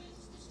 Is that...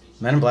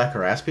 Men in Black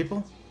harass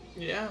people?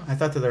 Yeah. I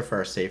thought they're there for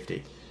our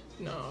safety.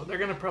 No, they're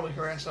gonna probably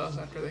harass us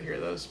after they hear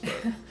this, but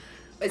Is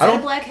I that a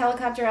don't- black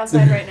helicopter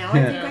outside right now, I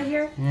think Yeah. I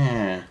hear?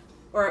 Yeah.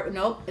 Or,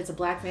 nope, it's a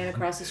black van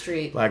across the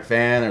street. Black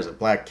van, there's a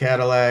black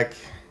Cadillac.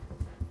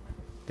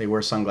 They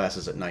wear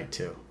sunglasses at night,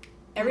 too.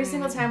 Every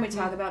single time we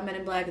talk about Men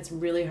in Black, it's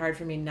really hard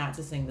for me not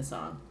to sing the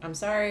song. I'm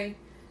sorry.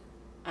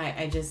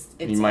 I just...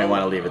 It's You might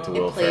want to leave it to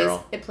Will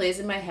Ferrell. It plays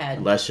in my head.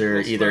 Unless you're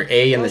Will either Smith.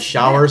 A, in the Will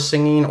shower Smith.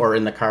 singing or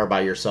in the car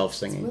by yourself It's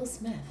singing. Will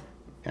Smith.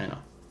 I know.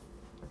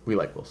 We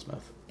like Will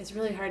Smith. It's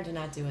really hard to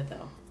not do it,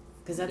 though.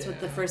 Because that's what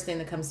the Yeah. first thing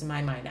that comes to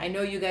my mind. I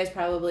know you guys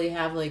probably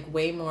have, like,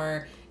 way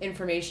more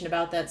information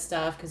about that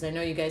stuff, because I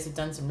know you guys have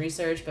done some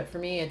research, but for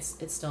me, it's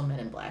still Men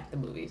in Black, the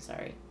movie,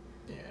 sorry.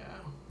 yeah.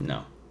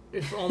 No.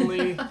 If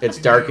only It's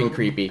dark and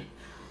creepy.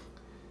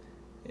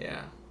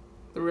 Yeah.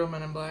 The real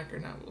Men in Black are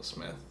not Will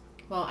Smith.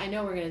 Well, I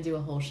know we're going to do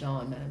a whole show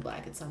on Men in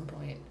Black at some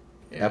point.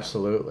 Yeah,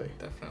 Absolutely.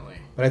 definitely.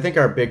 But I think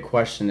our big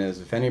question is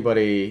if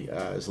anybody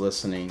is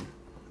listening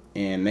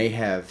and they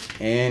have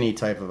any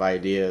type of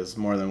ideas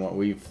more than what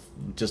we've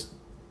just,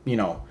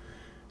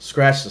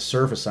 scratched the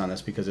surface on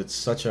this because it's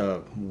such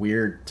a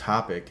weird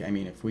topic. I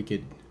mean, if we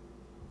could,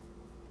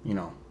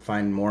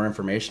 find more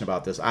information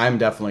about this, I'm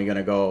definitely going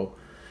to go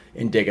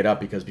and dig it up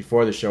because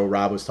before the show,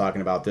 Rob was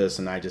talking about this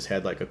and I just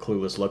had like a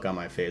clueless look on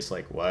my face,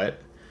 like, what?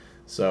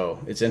 So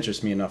it's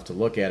interested me enough to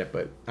look at it,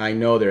 but I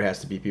know there has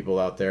to be people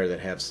out there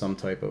that have some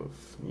type of,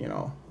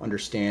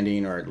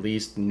 understanding or at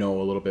least know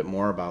a little bit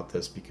more about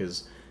this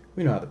because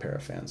we know how the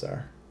Parafans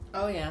are.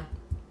 Oh, yeah.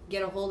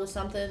 Get a hold of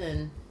something,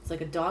 and it's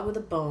like a dog with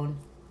a bone.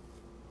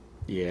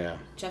 Yeah.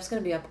 Jeff's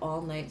going to be up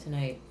all night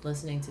tonight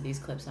listening to these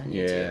clips on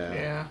Yeah. YouTube.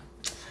 Yeah.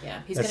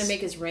 Yeah. He's That's- going to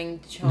make his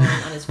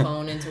ringtone on his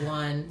phone into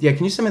one. Yeah,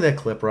 can you send me that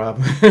clip, Rob?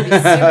 It'd be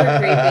super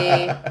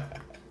creepy.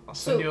 I'll send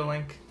So- you a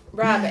link.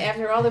 Rob,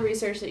 after all the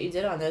research that you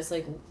did on this,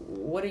 like,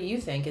 what do you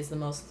think is the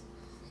most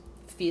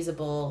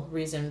feasible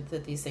reason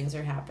that these things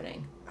are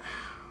happening?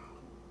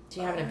 Do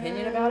you have an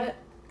opinion about it?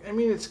 I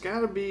mean, it's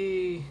got to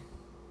be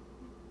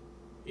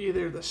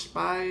either the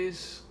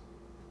spies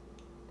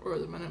or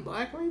the Men in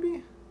Black,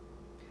 maybe?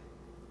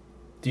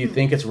 Do you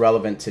think it's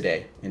relevant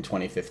today in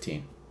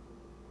 2015?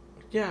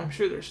 Yeah, I'm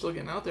sure they're still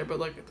getting out there,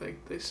 but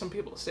some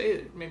people say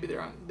that maybe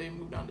they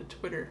moved on to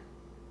Twitter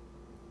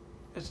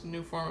as a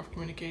new form of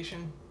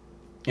communication.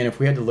 And if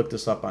we had to look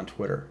this up on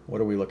Twitter, what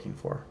are we looking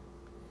for?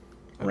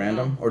 I don't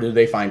Random? know. Or do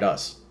they find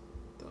us?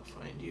 They'll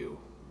find you.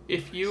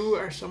 If you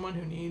are someone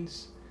who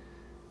needs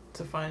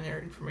to find their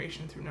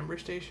information through number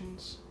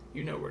stations,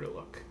 you know where to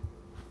look.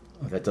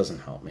 Oh, that doesn't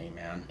help me,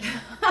 man.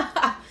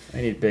 I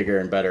need bigger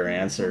and better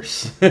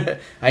answers.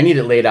 I need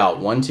it laid out.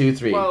 1, 2,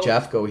 3. Well-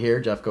 Jeff, go here.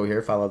 Jeff, go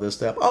here. Follow this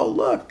step. Oh,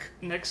 look.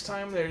 Next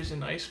time there's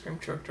an ice cream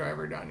truck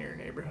driver down your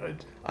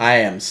neighborhood, I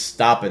am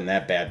stopping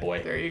that bad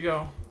boy. there you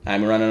go.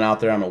 I'm running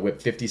out there. I'm going to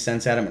whip 50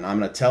 cents at him, and I'm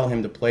going to tell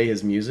him to play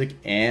his music,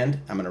 and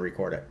I'm going to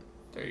record it.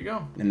 There you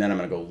go. And then I'm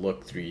going to go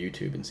look through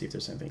YouTube and see if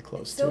there's anything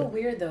close It's to so it.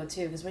 weird though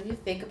too, because when you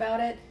think about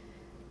it,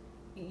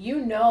 you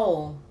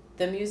know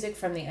the music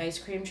from the ice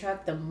cream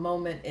truck the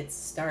moment it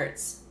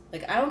starts.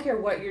 Like, I don't care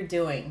what you're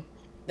doing.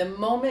 The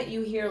moment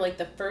you hear like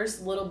the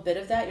first little bit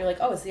of that, you're like,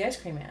 oh, it's the ice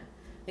cream man.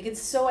 Like,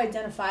 it's so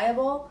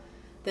identifiable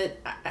that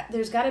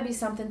there's got to be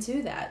something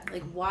to that.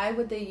 Like, why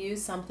would they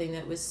use something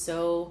that was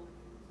so,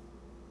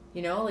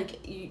 you know,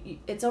 like you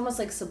it's almost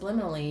like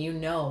subliminally, you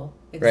know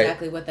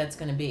exactly what that's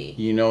going to be.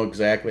 You know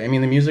exactly. I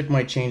mean, the music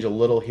might change a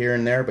little here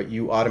and there, but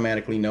you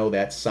automatically know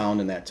that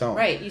sound and that tone.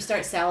 Right. You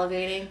start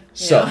salivating.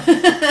 So-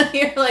 know?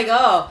 You're like,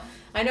 oh,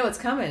 I know what's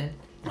coming.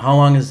 How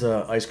long has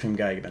the ice cream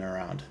guy been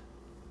around?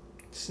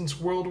 Since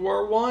World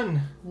War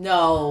One.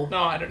 No.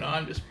 No, I don't know.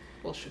 I'm just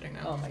bullshitting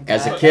now. Oh my god.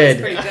 As a That kid-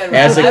 was pretty good.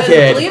 as a I was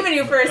kid- believing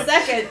you for a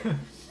second.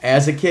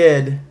 As a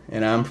kid,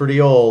 and I'm pretty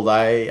old,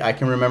 I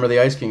can remember the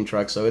ice cream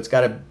truck, so it's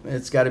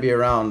gotta be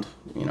around,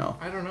 you know,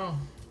 I don't know.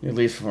 at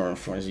least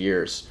for his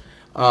years.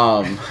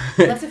 We'll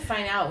have to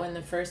find out when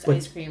the first But-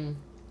 ice cream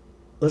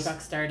let's-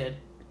 truck started.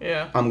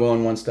 Yeah. I'm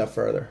going one step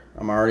further.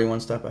 I'm already one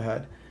step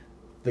ahead.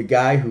 The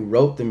guy who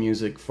wrote the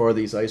music for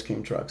these ice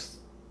cream trucks,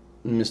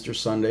 Mr.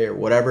 Sunday or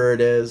whatever it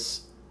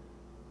is,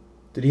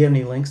 did he have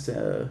any links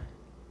to?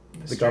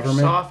 Mr. government?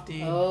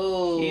 Softy.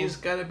 Oh. He's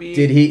got to be.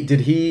 Did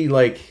he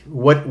like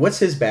what's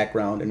his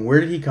background and where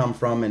did he come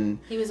from, and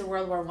He was a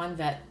World War I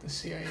vet. The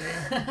CIA.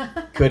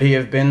 could he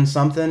have been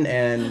something?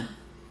 And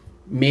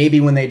maybe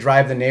when they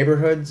drive the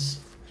neighborhoods,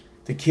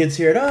 the kids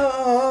hear it,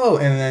 oh,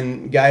 and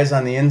then guys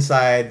on the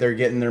inside, they're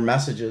getting their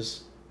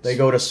messages. They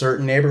go to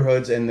certain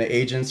neighborhoods and the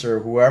agents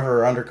or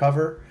whoever are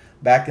undercover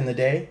back in the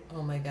day.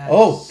 Oh my god.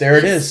 Oh, there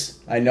it is.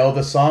 I know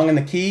the song and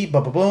the key,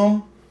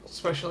 boom.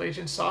 Special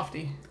Agent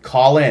Softy.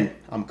 Call in.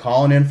 I'm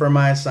calling in for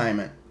my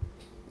assignment.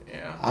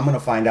 Yeah. I'm going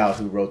to find out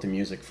who wrote the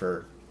music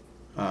for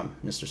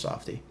Mr.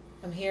 Softy.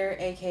 I'm here,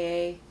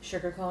 aka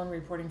Sugar Cone,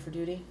 reporting for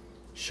duty.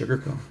 Sugar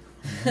cone.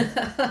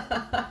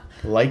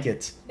 Like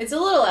it. It's a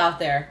little out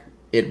there.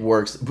 It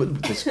works.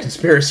 But this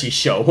conspiracy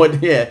show,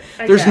 what? Yeah,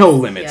 I there's no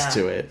guess, limits yeah.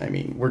 to it. I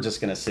mean, we're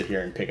just gonna sit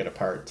here and pick it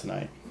apart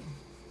tonight.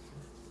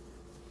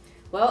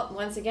 Well,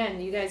 once again,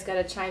 you guys got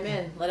to chime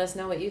in. Let us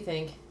know what you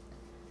think.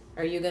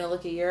 Are you going to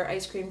look at your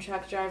ice cream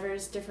truck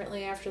drivers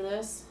differently after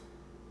this?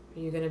 Are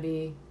you going to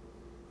be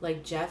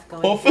like Jeff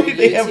going Hopefully, through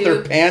they have their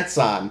YouTube? pants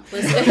on.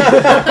 Listen.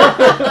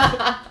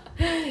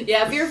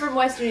 Yeah, if you're from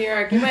Western New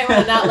York, you might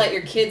want to not let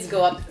your kids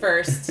go up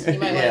first. You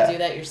might want Yeah. to do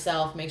that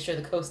yourself. Make sure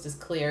the coast is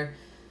clear.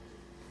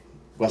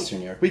 Western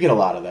New York. We get a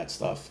lot of that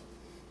stuff.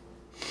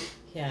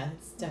 Yeah,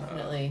 it's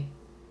definitely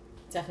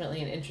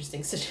an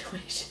interesting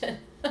situation.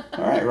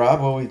 All right,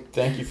 Rob. Well, we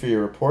thank you for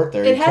your report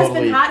there. It You has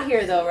totally, been hot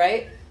here, though,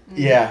 right?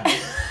 Yeah.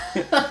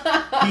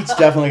 Heat's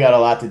definitely got a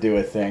lot to do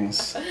with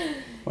things.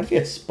 What if you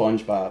had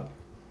SpongeBob?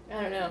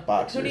 I don't know.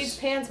 Boxers. Who needs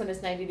pants when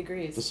it's 90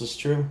 degrees? This is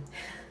true.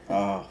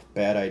 Oh,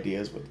 bad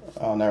ideas.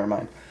 Oh, never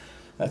mind.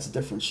 That's a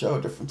different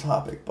show, different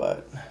topic.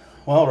 But,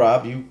 well,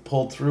 Rob, you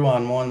pulled through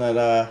on one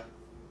that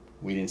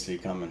we didn't see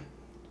coming.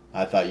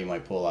 I thought you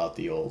might pull out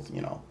the old,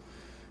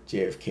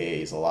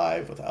 JFK's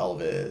alive with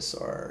Elvis,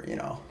 or,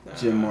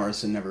 Jim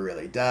Morrison never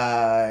really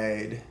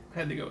died.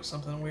 Had to go with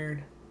something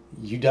weird.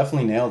 You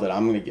definitely nailed it.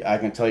 I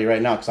can tell you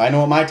right now, because I know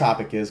what my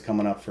topic is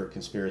coming up for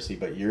conspiracy,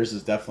 but yours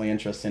is definitely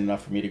interesting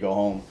enough for me to go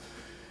home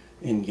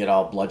and get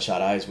all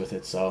bloodshot eyes with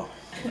it. So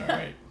All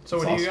right. So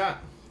what That's do you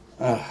got?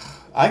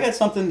 I got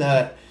something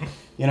that,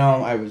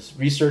 I was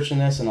researching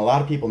this, and a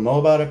lot of people know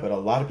about it, but a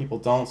lot of people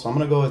don't. So I'm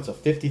going to go, it's a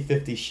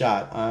 50-50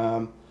 shot.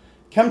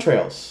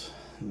 Chemtrails.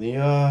 The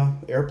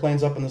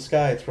airplanes up in the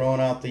sky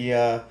throwing out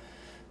the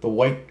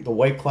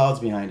white clouds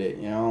behind it.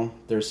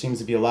 There seems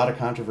to be a lot of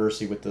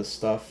controversy with this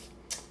stuff.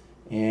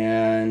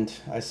 And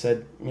I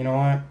said, you know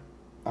what?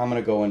 I'm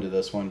going to go into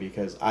this one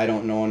because I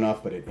don't know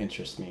enough, but it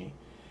interests me.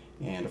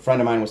 And a friend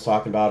of mine was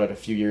talking about it a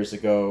few years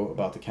ago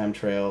about the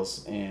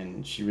chemtrails,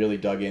 and she really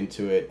dug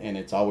into it, and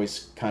it's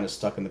always kind of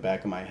stuck in the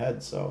back of my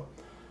head. So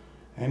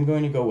I'm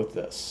going to go with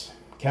this.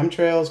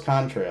 Chemtrails,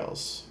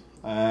 contrails.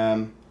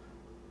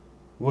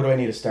 What do I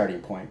need a starting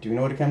point? Do you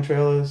know what a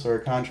chemtrail is or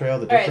a contrail?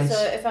 The All right, difference?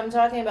 so if I'm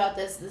talking about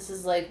this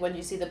is like when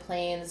you see the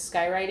planes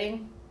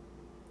skywriting?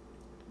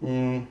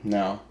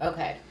 No.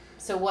 Okay.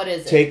 So what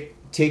is it?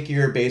 Take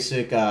your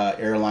basic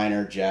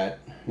airliner jet,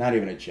 not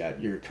even a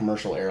jet, your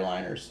commercial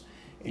airliners,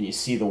 and you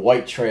see the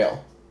white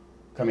trail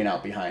coming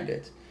out behind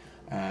it.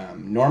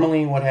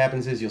 Normally what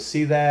happens is you'll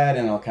see that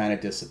and it'll kind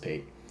of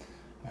dissipate.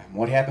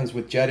 What happens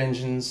with jet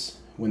engines,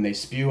 when they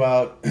spew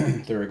out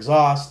their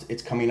exhaust,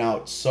 it's coming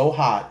out so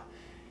hot,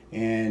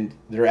 and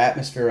their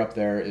atmosphere up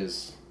there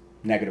is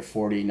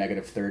 -40,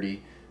 -30.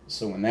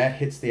 So when that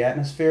hits the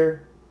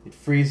atmosphere, it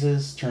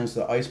freezes, turns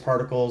to ice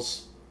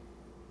particles,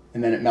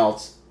 and then it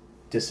melts,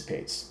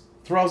 dissipates,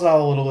 throws out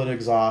a little bit of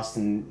exhaust,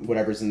 and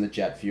whatever's in the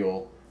jet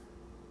fuel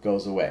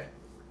goes away.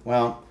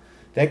 Well,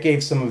 that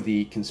gave some of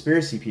the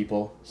conspiracy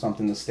people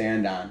something to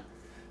stand on.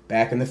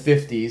 Back in the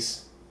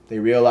 50s, they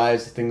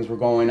realized things were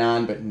going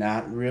on, but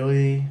not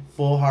really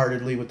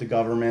full-heartedly with the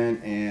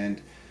government,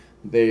 and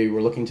they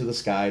were looking to the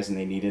skies, and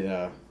they needed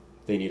a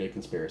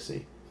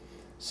conspiracy.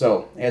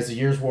 So as the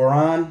years wore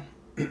on,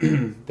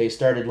 they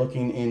started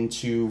looking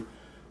into,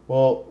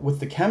 well,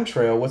 with the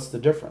chemtrail, what's the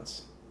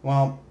difference?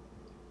 Well,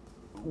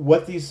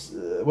 what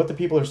the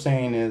people are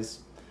saying is,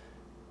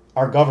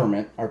 our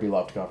government, our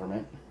beloved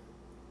government,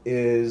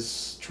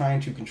 is trying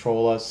to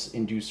control us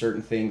and do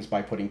certain things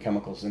by putting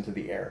chemicals into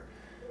the air.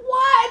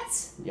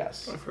 What?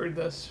 Yes. I've heard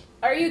this.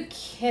 Are you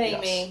kidding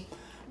Yes.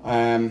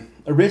 me?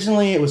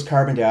 Originally, it was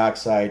carbon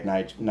dioxide,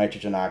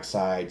 nitrogen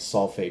oxide,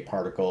 sulfate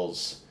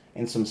particles,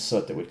 and some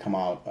soot that would come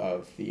out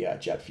of the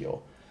jet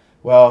fuel.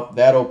 Well,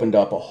 that opened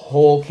up a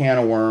whole can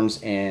of worms,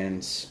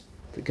 and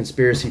the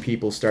conspiracy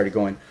people started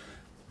going,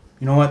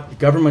 you know what? The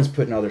government's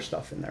putting other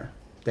stuff in there.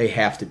 They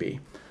have to be.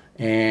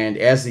 And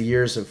as the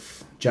years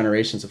of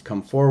generations have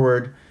come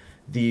forward,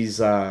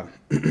 these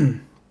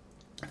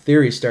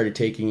theories started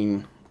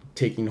taking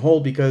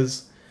hold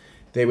because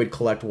they would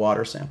collect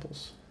water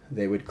samples.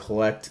 They would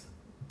collect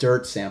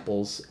dirt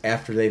samples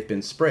after they've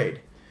been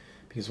sprayed.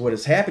 Because what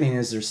is happening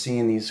is they're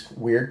seeing these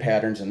weird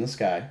patterns in the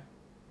sky,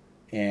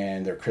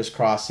 and they're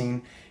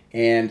crisscrossing,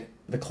 and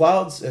the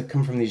clouds that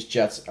come from these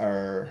jets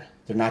they're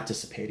not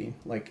dissipating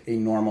like a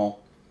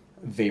normal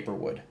vapor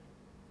would.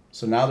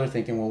 So now they're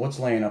thinking, well, what's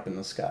laying up in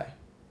the sky?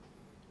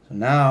 So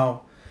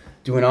now,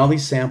 doing all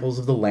these samples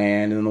of the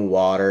land and the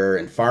water,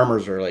 and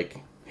farmers are like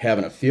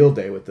having a field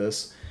day with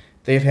this.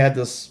 They've had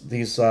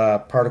these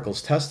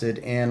particles tested,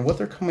 and what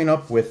they're coming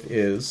up with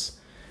is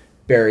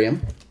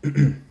barium,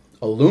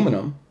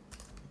 aluminum,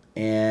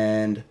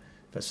 and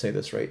if I say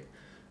this right,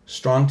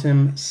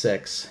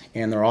 strontium-6,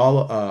 and they're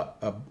all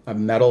a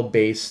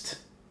metal-based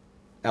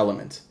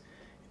element.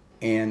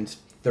 And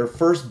their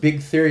first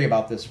big theory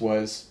about this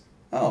was,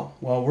 oh,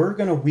 well, we're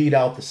going to weed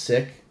out the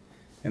sick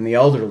and the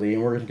elderly,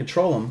 and we're going to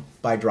control them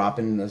by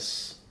dropping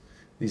these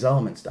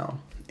elements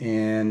down.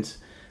 And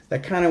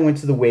that kind of went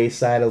to the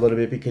wayside a little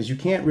bit because you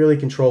can't really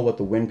control what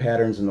the wind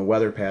patterns and the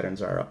weather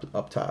patterns are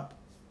up top.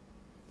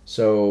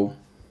 So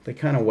they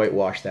kind of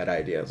whitewashed that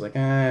idea. It's like,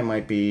 it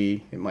might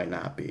be, it might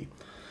not be.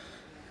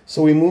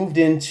 So we moved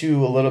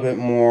into a little bit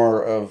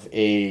more of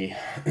a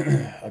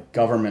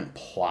government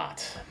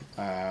plot.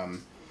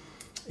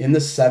 In the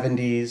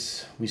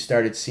 70s, we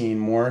started seeing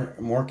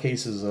more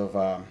cases of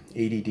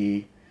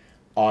ADD,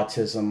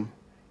 autism,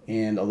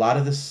 and a lot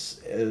of this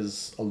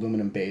is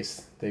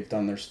aluminum-based. They've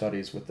done their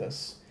studies with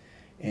this.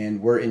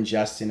 And we're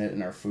ingesting it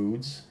in our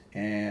foods,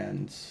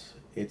 and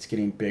it's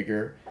getting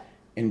bigger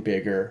and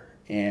bigger,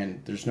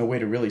 and there's no way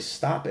to really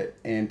stop it.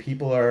 And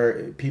people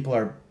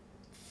are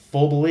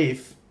full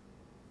belief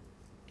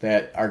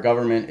that our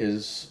government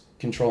is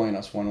controlling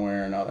us one way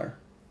or another.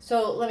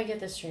 So let me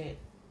get this straight.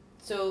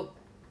 So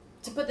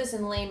to put this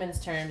in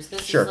layman's terms,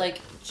 this Sure. is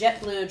like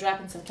JetBlue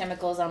dropping some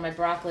chemicals on my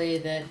broccoli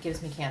that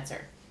gives me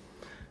cancer.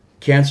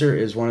 Cancer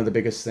is one of the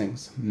biggest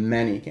things.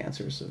 Many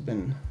cancers have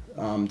been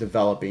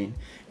developing.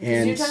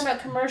 And you're talking about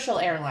commercial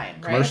airline,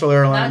 right? Commercial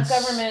airlines.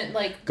 Not government,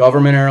 like...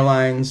 Government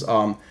airlines.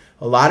 A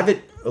lot of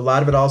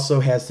it also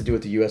has to do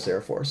with the U.S.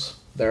 Air Force.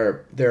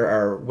 There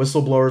are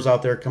whistleblowers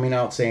out there coming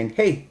out saying,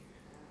 hey,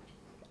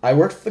 I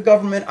worked for the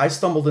government. I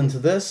stumbled into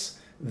this.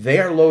 They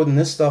are loading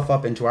this stuff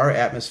up into our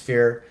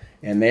atmosphere,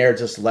 and they are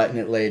just letting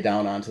it lay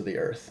down onto the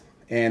earth.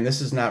 And this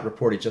is not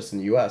reported just in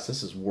the U.S.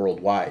 This is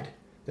worldwide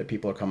that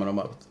people are coming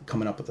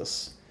up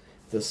with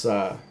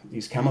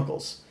these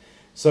chemicals.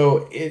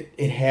 So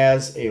it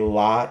has a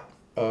lot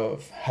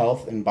of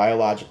health and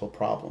biological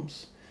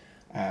problems.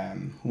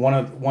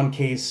 One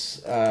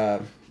case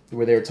where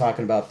they were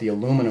talking about the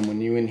aluminum.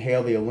 When you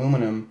inhale the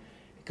aluminum,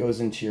 it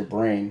goes into your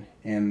brain,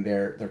 and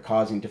they're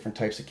causing different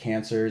types of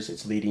cancers.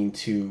 It's leading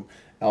to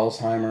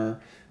Alzheimer,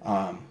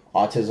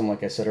 autism,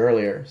 like I said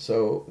earlier.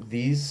 So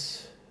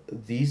these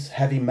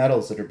heavy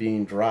metals that are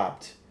being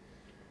dropped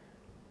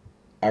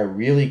are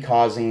really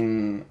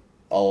causing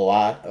a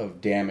lot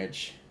of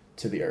damage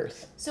to the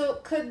earth. So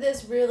could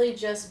this really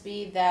just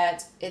be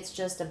that it's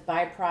just a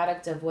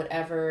byproduct of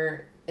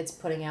whatever it's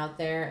putting out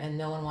there, and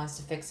no one wants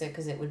to fix it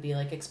because it would be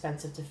like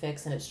expensive to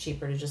fix, and it's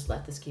cheaper to just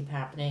let this keep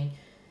happening?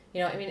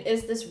 You know, I mean,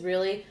 is this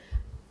really...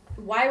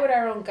 Why would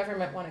our own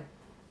government want to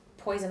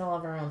poison all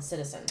of our own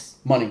citizens?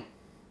 Money.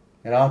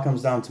 It all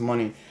comes down to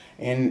money.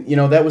 And,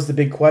 that was the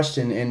big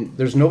question. And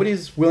there's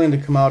nobody's willing to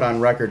come out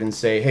on record and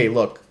say, hey,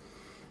 look,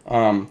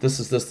 this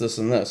is this, this,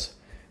 and this.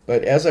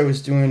 But as I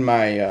was doing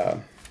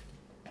my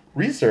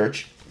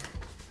research,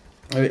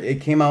 it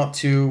came out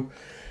to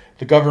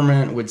the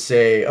government would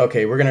say,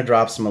 okay, we're going to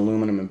drop some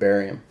aluminum and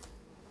barium.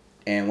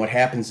 And what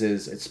happens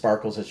is it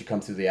sparkles as you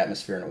come through the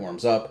atmosphere and it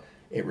warms up.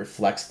 It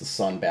reflects the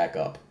sun back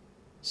up.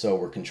 So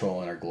we're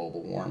controlling our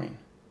global warming.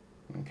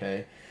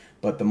 Okay?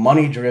 But the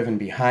money driven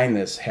behind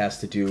this has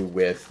to do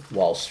with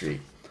Wall Street.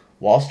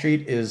 Wall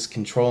Street is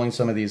controlling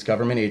some of these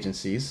government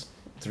agencies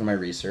through my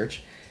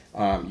research.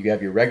 You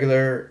have your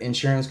regular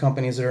insurance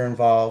companies that are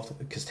involved,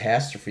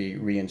 catastrophe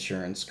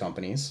reinsurance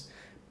companies,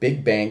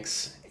 big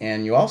banks,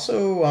 and you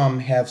also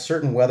have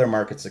certain weather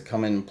markets that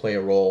come in and play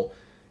a role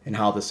in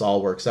how this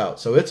all works out.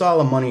 So it's all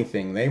a money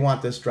thing. They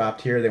want this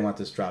dropped here, they want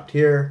this dropped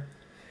here.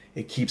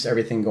 It keeps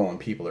everything going.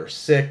 People are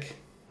sick.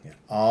 It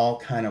all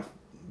kind of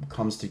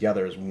comes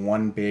together as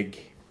one big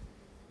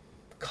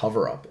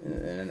cover-up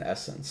in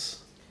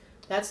essence.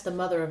 That's the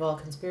mother of all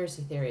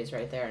conspiracy theories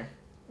right there.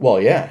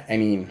 Well, yeah. I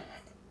mean,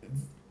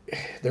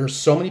 there's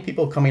so many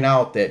people coming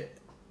out that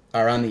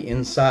are on the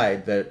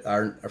inside that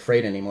aren't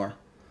afraid anymore.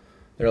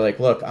 They're like,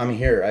 look, I'm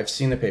here. I've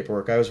seen the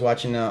paperwork. I was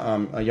watching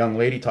a young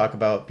lady talk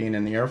about being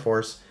in the Air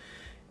Force,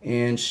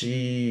 and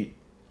she,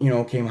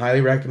 came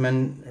highly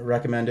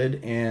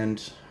recommended,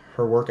 and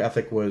her work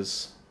ethic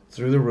was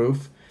through the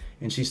roof,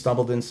 and she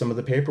stumbled in some of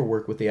the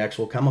paperwork with the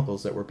actual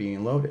chemicals that were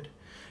being loaded.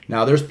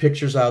 Now, there's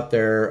pictures out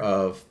there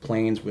of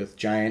planes with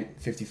giant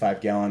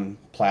 55-gallon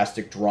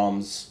plastic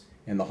drums,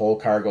 and the whole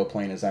cargo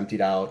plane is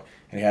emptied out,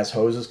 and it has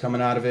hoses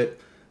coming out of it.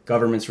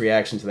 Government's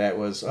reaction to that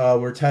was,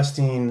 we're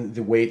testing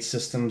the weight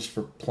systems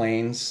for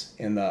planes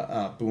and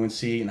the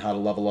buoyancy and how to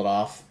level it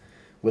off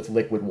with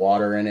liquid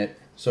water in it.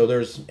 So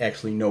there's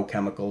actually no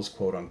chemicals,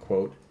 quote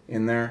unquote,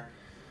 in there.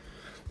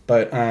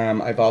 But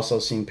I've also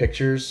seen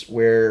pictures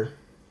where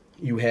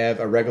you have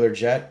a regular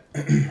jet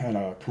and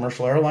a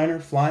commercial airliner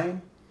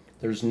flying.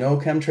 There's no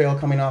chemtrail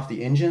coming off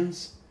the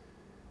engines,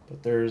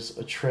 but there's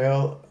a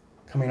trail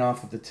coming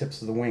off of the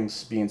tips of the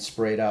wings being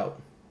sprayed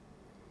out.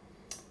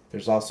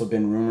 There's also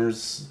been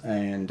rumors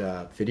and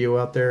video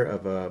out there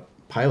of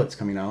pilots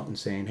coming out and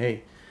saying,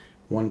 hey,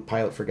 one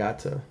pilot forgot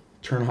to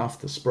turn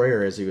off the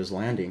sprayer as he was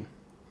landing.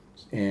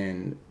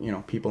 And,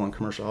 people on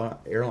commercial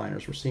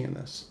airliners were seeing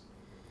this.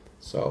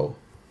 So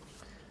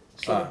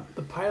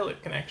the pilot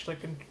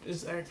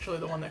is actually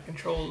the one that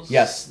controls.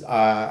 Yes,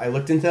 I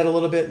looked into that a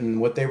little bit, and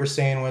what they were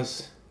saying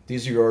was,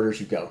 these are your orders,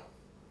 you go.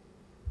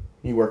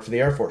 You work for the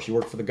Air Force, you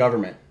work for the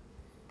government.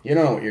 You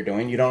don't know what you're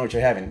doing, you don't know what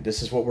you're having.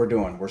 This is what we're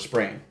doing, we're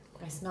spraying.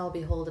 I smell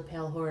behold a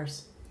pale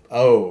horse.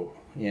 Oh,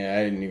 yeah,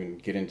 I didn't even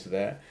get into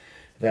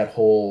that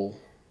whole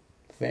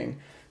thing.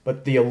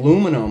 But the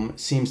aluminum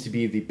seems to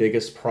be the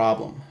biggest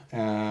problem.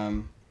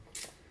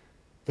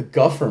 The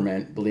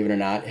government, believe it or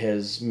not,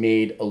 has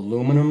made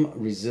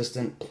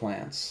aluminum-resistant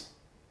plants.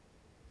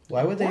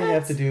 Why would they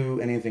have to do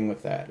anything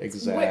with that?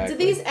 Exactly. Do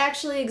these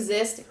actually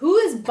exist? Who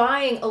is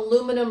buying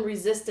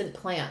aluminum-resistant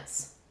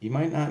plants? You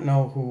might not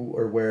know who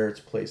or where it's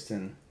placed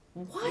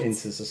What?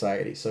 into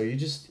society. So you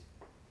just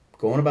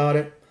going about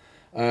it.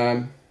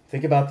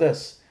 Think about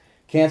this.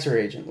 Cancer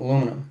agent,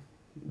 aluminum.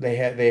 They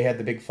had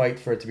the big fight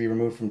for it to be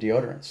removed from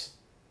deodorants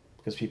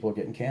because people are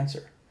getting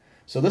cancer.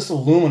 So this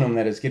aluminum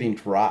that is getting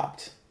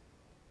dropped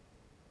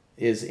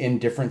is in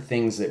different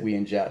things that we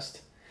ingest.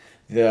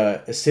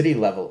 The acidity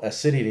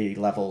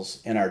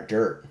levels in our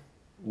dirt,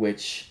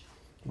 which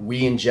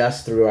we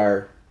ingest through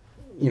our,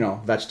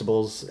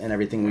 vegetables and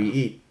everything we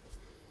eat.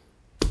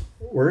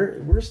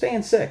 We're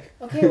staying sick.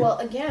 Okay, well,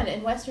 again,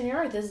 in Western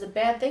Europe, this is a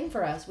bad thing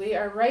for us. We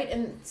are right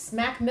in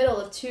smack middle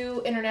of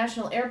 2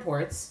 international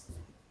airports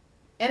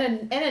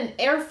and an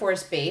Air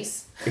Force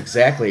base.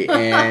 Exactly,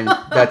 and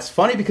that's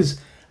funny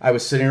because I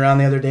was sitting around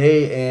the other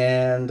day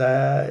and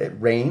it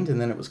rained and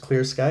then it was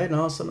clear sky, and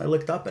all of a sudden I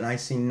looked up and I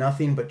see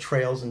nothing but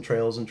trails and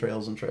trails and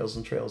trails and trails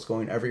and trails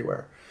going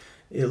everywhere.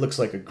 It looks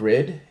like a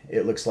grid.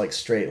 It looks like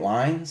straight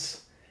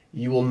lines.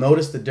 You will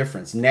notice the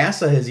difference.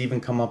 NASA has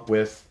even come up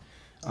with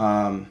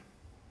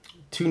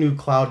 2 new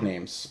cloud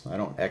names. I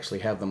don't actually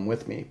have them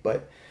with me,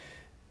 but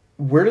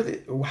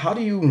how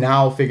do you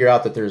now figure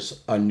out that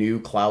there's a new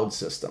cloud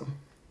system?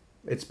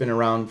 It's been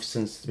around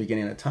since the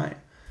beginning of time.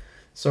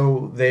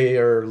 So they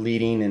are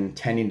leading and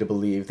tending to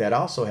believe that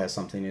also has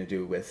something to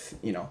do with,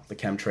 the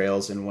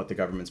chemtrails and what the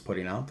government's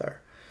putting out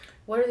there.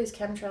 What are these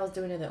chemtrails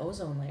doing to the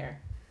ozone layer?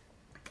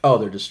 Oh,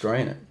 they're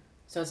destroying it.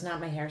 So it's not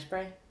my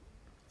hairspray?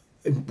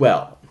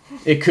 Well,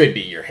 it could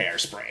be your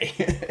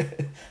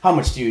hairspray. How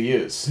much do you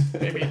use?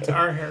 Maybe it's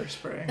our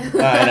hairspray.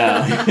 I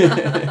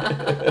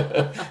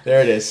know.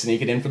 There it is.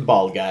 Sneak it in for the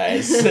bald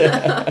guys.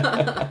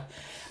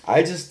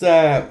 I just,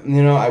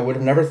 I would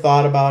have never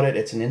thought about it.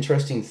 It's an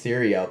interesting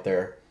theory out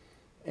there.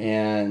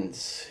 And,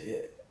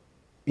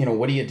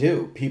 what do you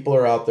do? People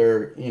are out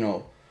there,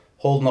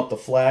 holding up the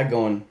flag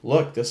going,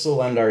 look, this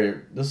will end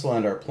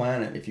our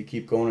planet if you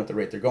keep going at the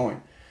rate they're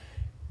going.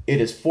 It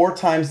is 4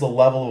 times the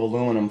level of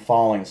aluminum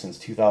falling since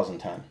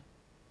 2010.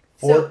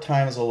 4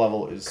 times the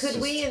level is...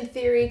 Could we, in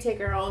theory,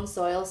 take our own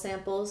soil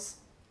samples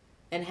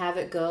and have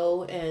it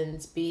go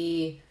and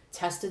be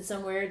tested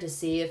somewhere to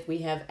see if we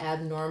have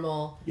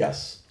abnormal...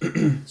 Yes.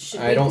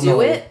 Should we do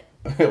it?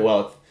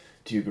 Well,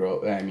 do you grow...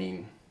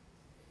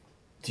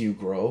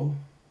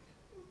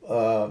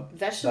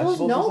 Vegetables?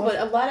 No,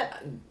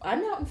 but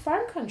I'm out in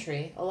farm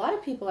country. A lot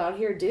of people out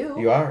here do.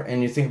 You are?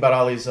 And you think about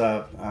all these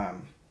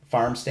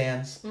farm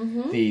stands,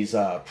 these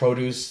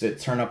produce that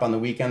turn up on the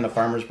weekend, the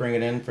farmers bring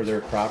it in for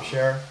their crop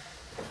share.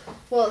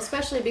 Well,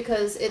 especially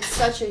because it's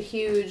such a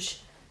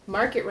huge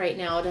market right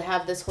now to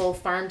have this whole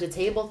farm to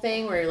table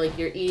thing where like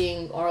you're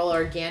eating all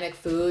organic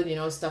food, you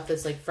know, stuff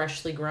that's like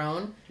freshly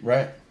grown.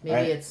 Right.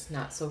 Maybe it's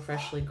not so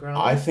freshly grown.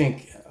 I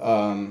think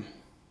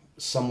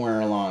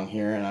somewhere along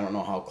here, and I don't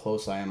know how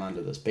close I am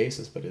onto this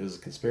basis, but it is a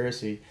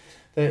conspiracy,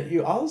 that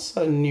you all of a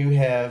sudden you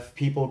have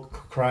people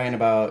crying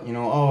about, you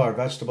know, oh, our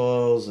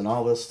vegetables and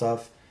all this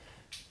stuff.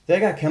 They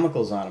got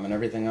chemicals on them and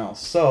everything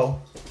else.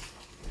 So,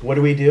 what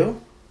do we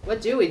do?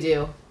 What do we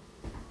do?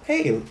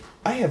 Hey,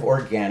 I have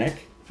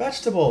organic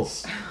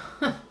vegetables.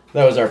 That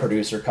was our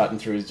producer cutting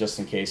through just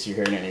in case you're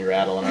hearing any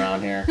rattling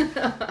around here.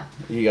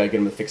 You gotta get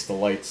him to fix the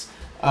lights.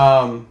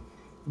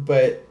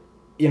 But,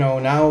 you know,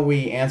 now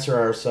we answer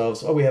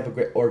ourselves, oh, we have a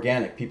great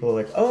organic. People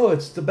are like, oh,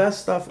 it's the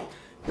best stuff.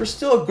 We're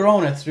still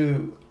growing it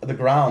through the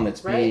ground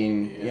that's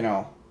being, you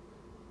know,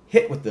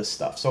 hit with this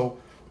stuff. So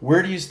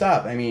where do you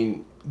stop? I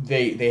mean,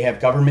 they have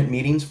government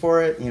meetings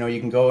for it. You know, you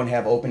can go and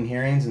have open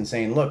hearings and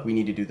saying, look, we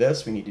need to do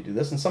this, we need to do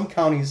this. And some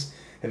counties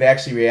have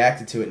actually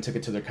reacted to it and took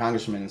it to their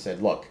congressman and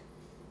said, look,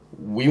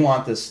 we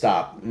want this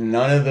stopped.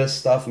 None of this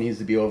stuff needs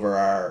to be over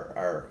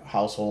our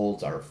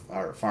households,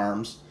 our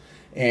farms.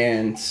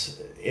 And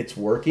it's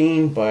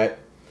working, but,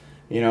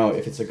 you know,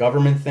 if it's a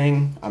government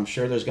thing, I'm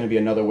sure there's going to be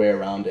another way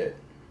around it.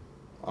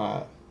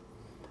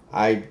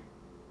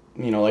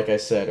 You know, like I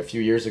said, a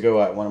few years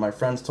ago, one of my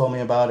friends told me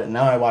about it, and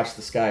now I watch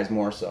the skies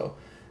more so.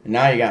 And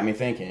now you got me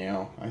thinking, you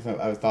know,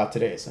 I thought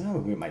today, so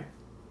we might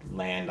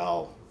land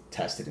all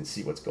tested and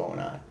see what's going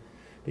on.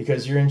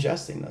 Because you're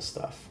ingesting this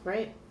stuff.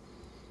 Right.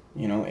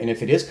 You know, and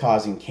if it is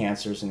causing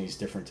cancers and these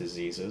different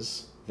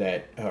diseases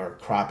that are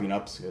cropping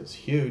up is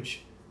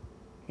huge,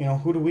 you know,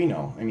 who do we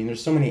know? I mean,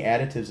 there's so many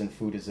additives in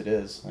food as it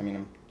is. I mean,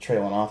 I'm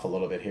trailing off a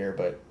little bit here,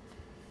 but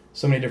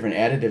so many different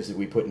additives that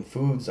we put in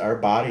foods, our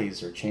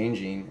bodies are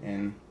changing.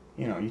 And,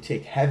 you know, you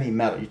take heavy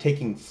metal, you're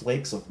taking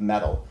flakes of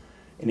metal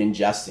and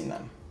ingesting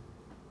them.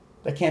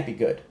 That can't be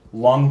good.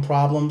 Lung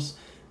problems.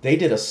 They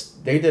did a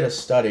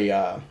study.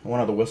 One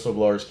of the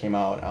whistleblowers came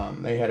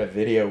out. They had a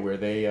video where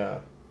they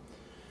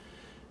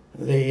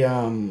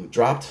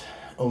dropped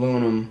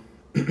aluminum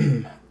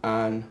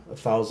on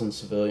 1,000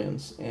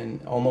 civilians,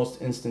 and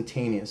almost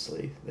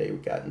instantaneously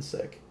they've gotten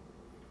sick.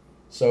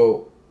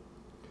 So,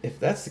 if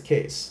that's the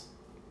case,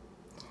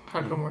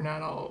 how come we're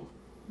not all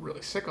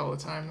really sick all the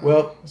time? Though?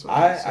 Well,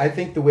 I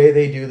think the way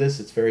they do this,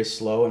 it's very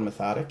slow and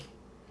methodic.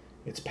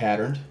 It's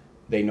patterned.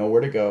 They know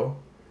where to go.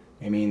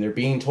 I mean, they're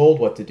being told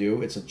what to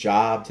do. It's a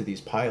job to these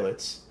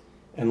pilots,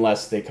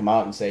 unless they come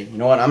out and say, you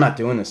know what, I'm not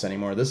doing this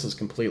anymore. This is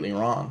completely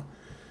wrong.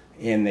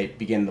 And they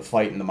begin the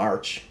fight and the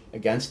march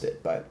against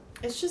it. But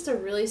it's just a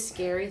really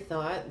scary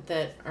thought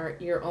that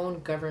your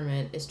own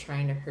government is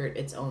trying to hurt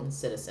its own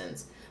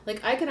citizens.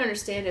 Like, I can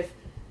understand if,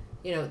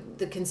 you know,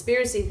 the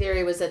conspiracy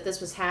theory was that this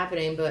was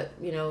happening, but,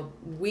 you know,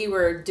 we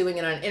were doing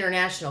it on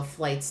international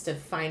flights to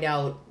find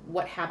out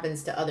what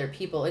happens to other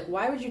people. Like,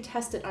 why would you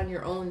test it on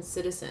your own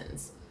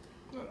citizens?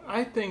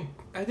 I think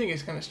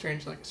it's kind of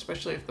strange, like,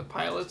 especially if the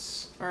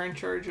pilots are in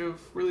charge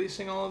of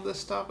releasing all of this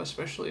stuff,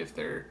 especially if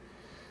they're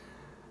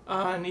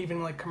on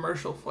even, like,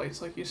 commercial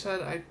flights, like you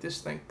said. I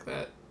just think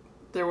that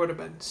there would have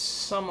been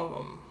some of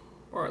them,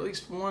 or at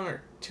least one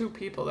or two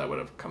people that would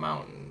have come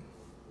out and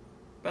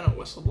been a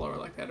whistleblower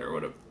like that, or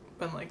would have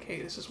been like,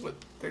 hey, this is what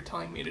they're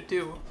telling me to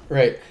do.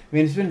 Right. I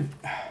mean,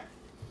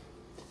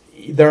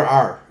 there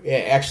are,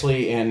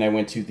 actually, and I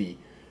went to the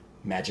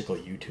magical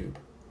YouTube.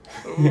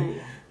 Ooh.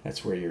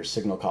 That's where your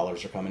signal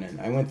callers are coming in.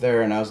 I went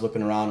there and I was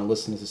looking around and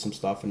listening to some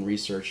stuff and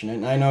researching it.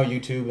 And I know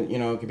YouTube, you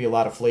know, it could be a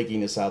lot of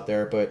flakiness out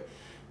there, but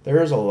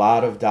there is a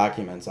lot of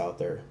documents out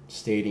there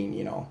stating,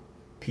 you know,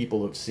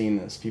 people have seen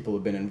this, people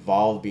have been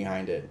involved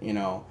behind it, you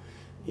know,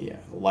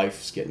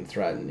 life's getting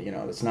threatened, you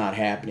know, it's not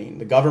happening.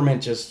 The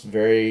government just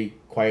very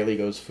quietly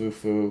goes,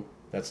 foo-foo,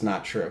 that's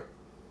not true.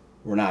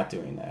 We're not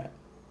doing that.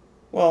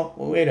 Well,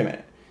 wait a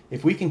minute.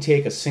 If we can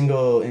take a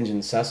single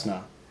engine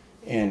Cessna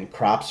and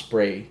crop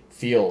spray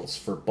fields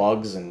for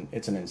bugs and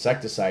it's an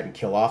insecticide and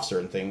kill off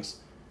certain things,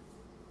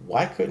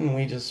 why couldn't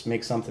we just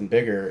make something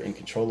bigger and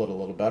control it a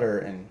little better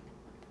and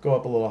go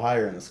up a little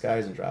higher in the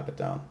skies and drop it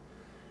down?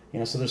 You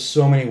know, so there's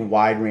so many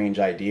wide range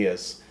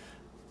ideas.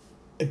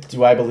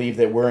 Do I believe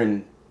that we're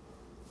in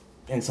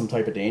some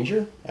type of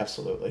danger?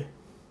 Absolutely.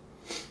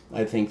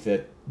 I think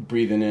that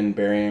breathing in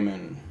barium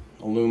and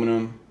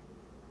aluminum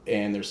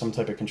and there's some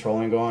type of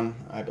controlling going,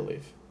 I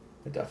believe.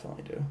 I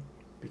definitely do.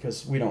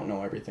 Because we don't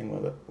know everything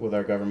what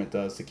our government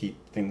does to keep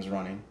things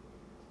running.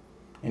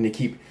 And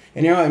you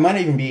know, it might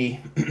even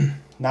be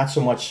not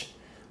so much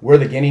we're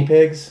the guinea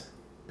pigs,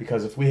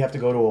 because if we have to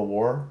go to a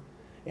war,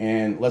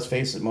 and let's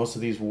face it, most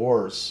of these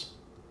wars,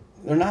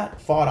 they're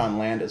not fought on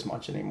land as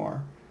much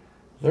anymore.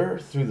 They're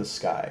through the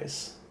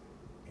skies.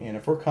 And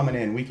if we're coming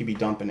in, we could be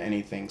dumping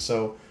anything.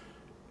 So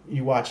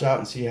you watch out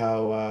and see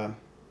how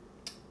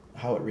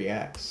it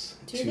reacts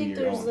to your own. Do you think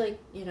there's, like,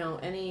 you know,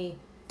 any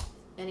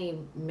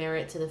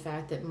merit to the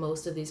fact that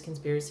most of these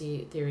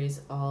conspiracy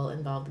theories all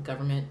involve the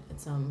government at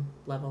some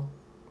level?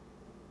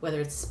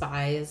 Whether it's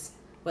spies,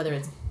 whether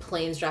it's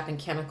planes dropping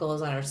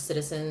chemicals on our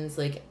citizens,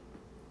 like,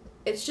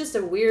 it's just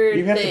a weird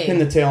You have thing. to pin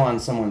the tail on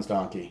someone's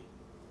donkey.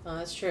 Oh,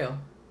 that's true.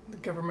 The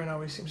government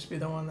always seems to be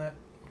the one that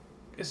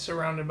is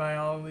surrounded by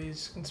all of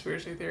these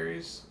conspiracy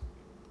theories.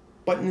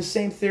 But in the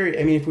same theory,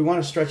 I mean, if we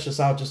want to stretch this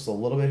out just a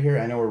little bit here,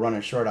 I know we're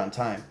running short on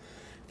time.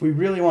 If we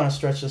really want to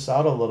stretch this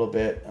out a little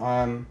bit,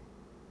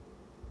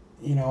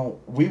 you know,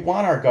 we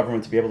want our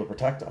government to be able to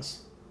protect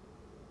us.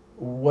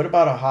 What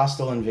about a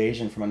hostile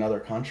invasion from another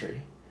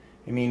country?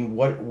 I mean,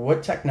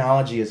 what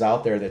technology is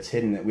out there that's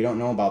hidden that we don't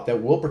know about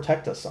that will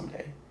protect us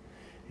someday?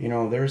 You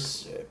know,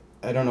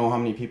 I don't know how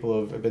many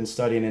people have been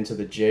studying into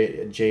the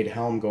Jade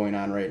Helm going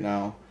on right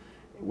now,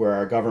 where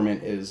our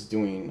government is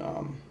doing,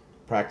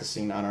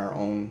 practicing on our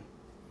own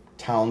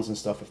towns and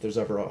stuff if there's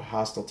ever a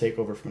hostile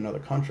takeover from another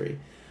country.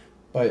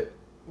 But,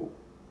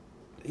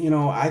 you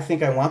know, I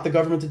think I want the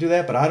government to do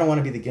that, but I don't want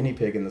to be the guinea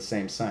pig in the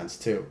same sense,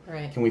 too.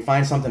 Right. Can we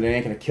find something that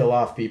ain't going to kill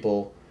off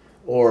people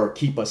or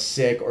keep us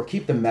sick or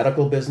keep the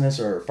medical business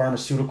or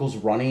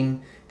pharmaceuticals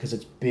running because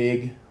it's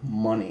big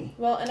money?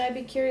 Well, and I'd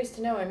be curious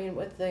to know, I mean,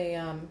 with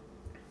the,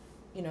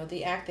 you know,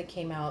 the act that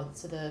came out,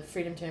 so the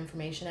Freedom to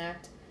Information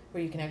Act,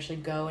 where you can actually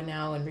go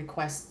now and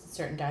request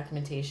certain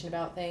documentation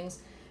about things.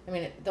 I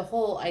mean, the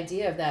whole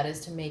idea of that is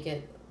to make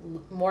it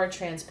more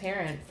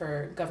transparent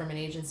for government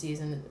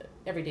agencies and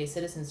everyday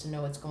citizens to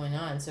know what's going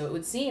on. So it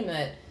would seem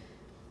that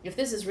if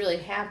this is really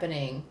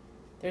happening,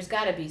 there's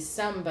got to be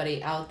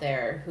somebody out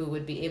there who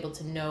would be able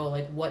to know,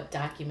 like, what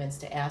documents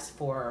to ask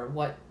for or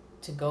what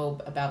to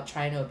go about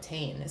trying to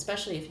obtain,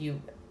 especially if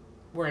you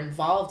were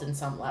involved in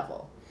some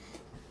level.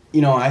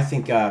 You know, I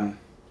think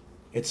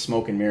it's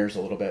smoke and mirrors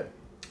a little bit.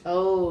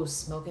 Oh,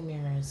 smoke and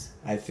mirrors.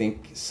 I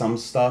think some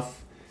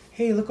stuff,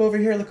 hey, look over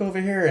here,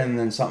 and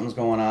then something's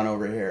going on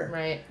over here.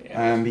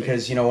 Right.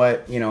 Because you know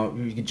what, you know,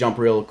 you could jump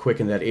real quick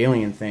in that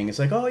alien thing. It's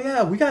like, oh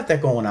yeah, we got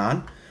that going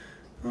on.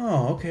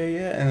 Oh, okay,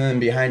 yeah. And then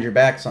behind your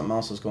back, something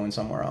else is going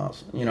somewhere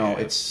else. You know,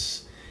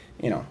 it's,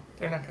 you know.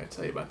 They're not going to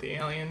tell you about the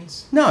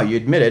aliens. No, you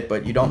admit it,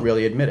 but you don't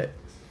really admit it.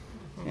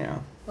 You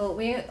know. Well,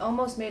 we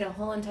almost made a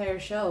whole entire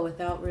show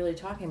without really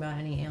talking about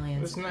any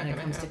aliens It's not when it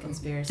gonna comes to happen.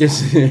 conspiracy.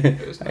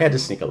 Just, I had to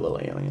sneak a little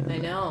alien in I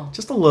there. know.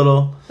 Just a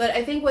little. But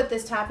I think what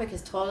this topic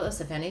has told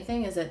us, if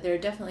anything, is that there are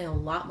definitely a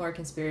lot more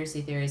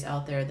conspiracy theories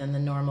out there than the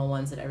normal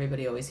ones that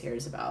everybody always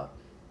hears about.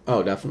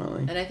 Oh,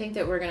 definitely. And I think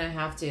that we're going to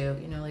have to,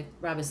 you know, like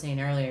Rob was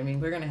saying earlier, I mean,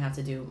 we're going to have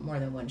to do more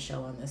than one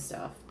show on this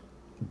stuff.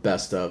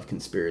 Best of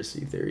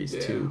conspiracy theories,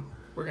 Yeah. too.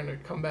 We're going to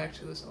come back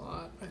to this a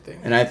lot, I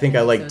think. And I think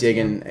I like So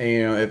digging,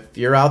 you know, if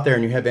you're out there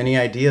and you have any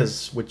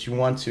ideas which you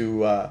want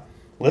to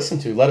listen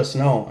to, let us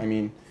know. I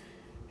mean,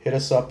 hit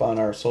us up on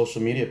our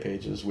social media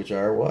pages, which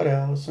are what,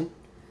 Allison?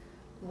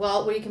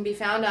 Well, we can be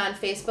found on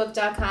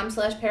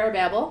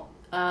facebook.com/parababble.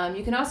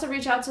 You can also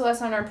reach out to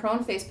us on our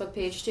prone Facebook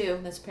page, too.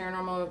 That's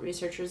Paranormal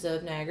Researchers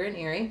of Niagara and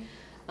Erie.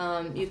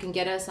 You can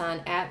get us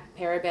on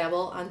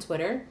 @parababble on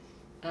Twitter.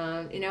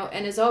 You know,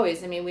 and as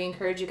always, I mean, we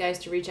encourage you guys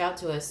to reach out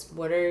to us.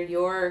 What are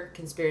your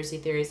conspiracy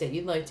theories that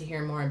you'd like to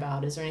hear more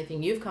about? Is there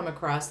anything you've come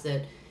across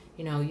that,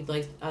 you know, you'd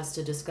like us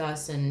to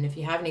discuss? And if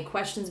you have any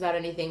questions about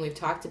anything we've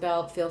talked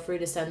about, feel free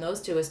to send those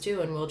to us,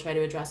 too, and we'll try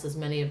to address as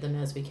many of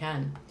them as we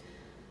can.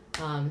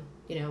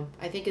 You know,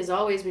 I think as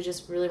always, we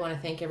just really want to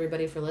thank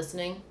everybody for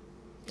listening.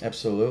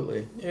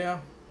 Absolutely. Yeah.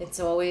 It's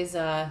always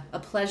a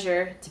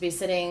pleasure to be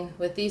sitting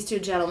with these two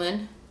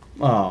gentlemen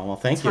Oh, well,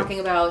 thank you. talking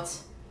about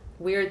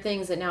weird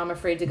things that now I'm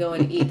afraid to go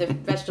and eat the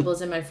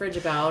vegetables in my fridge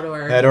about,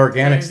 or That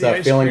organic The stuff,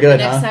 ice feeling cream. good,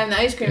 next huh? time the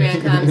ice cream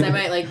man comes, I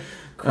might like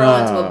curl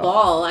into a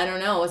ball. I don't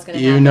know what's going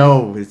to happen. You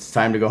know it's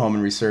time to go home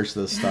and research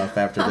this stuff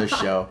after this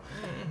show.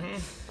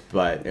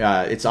 But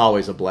it's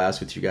always a blast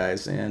with you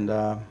guys, and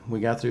we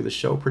got through the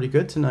show pretty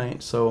good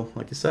tonight. So,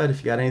 like I said, if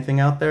you got anything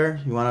out there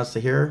you want us to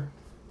hear,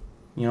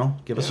 you know,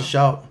 give us a Yeah.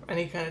 shout.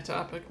 Any kind of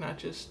topic, not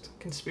just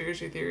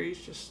conspiracy theories,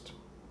 just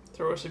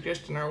throw a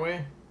suggestion our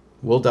way.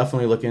 We'll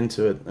definitely look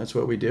into it. That's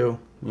what we do,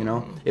 you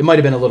know. It might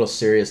have been a little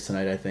serious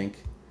tonight, I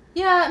think.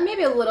 Yeah,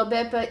 maybe a little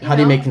bit, but How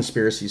do you make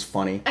conspiracies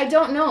funny? I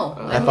don't know.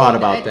 I thought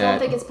about I that. don't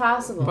think it's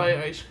possible.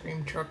 Buy ice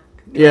cream truck.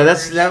 Yeah,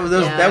 drivers.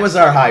 that was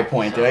our high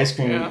point. The ice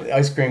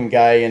Yeah. cream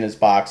guy in his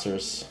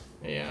boxers.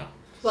 Yeah.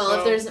 Well, So-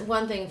 if there's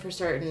one thing for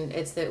certain,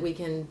 it's that we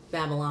can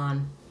babble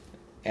on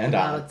And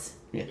on. about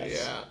Yes.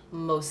 Yeah.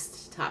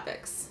 most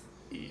topics.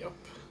 Yep.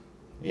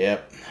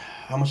 Yep.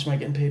 How much am I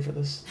getting paid for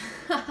this?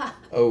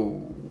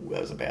 Oh, that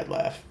was a bad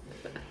laugh.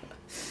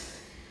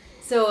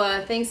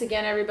 So thanks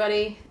again,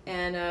 everybody,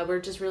 and we're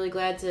just really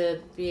glad to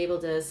be able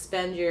to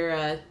spend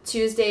your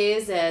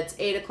Tuesdays at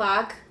 8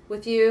 o'clock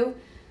with you.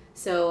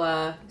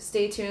 So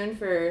stay tuned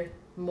for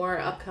more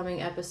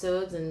upcoming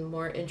episodes and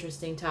more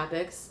interesting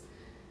topics.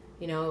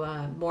 You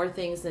know, more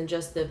things than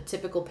just the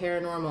typical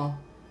paranormal.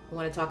 I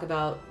want to talk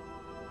about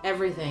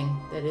everything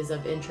that is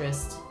of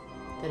interest,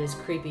 that is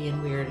creepy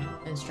and weird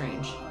and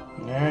strange.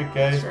 All right,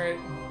 guys. That's right.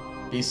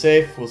 Be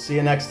safe. We'll see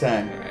you next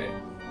time. All right.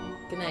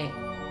 Good night.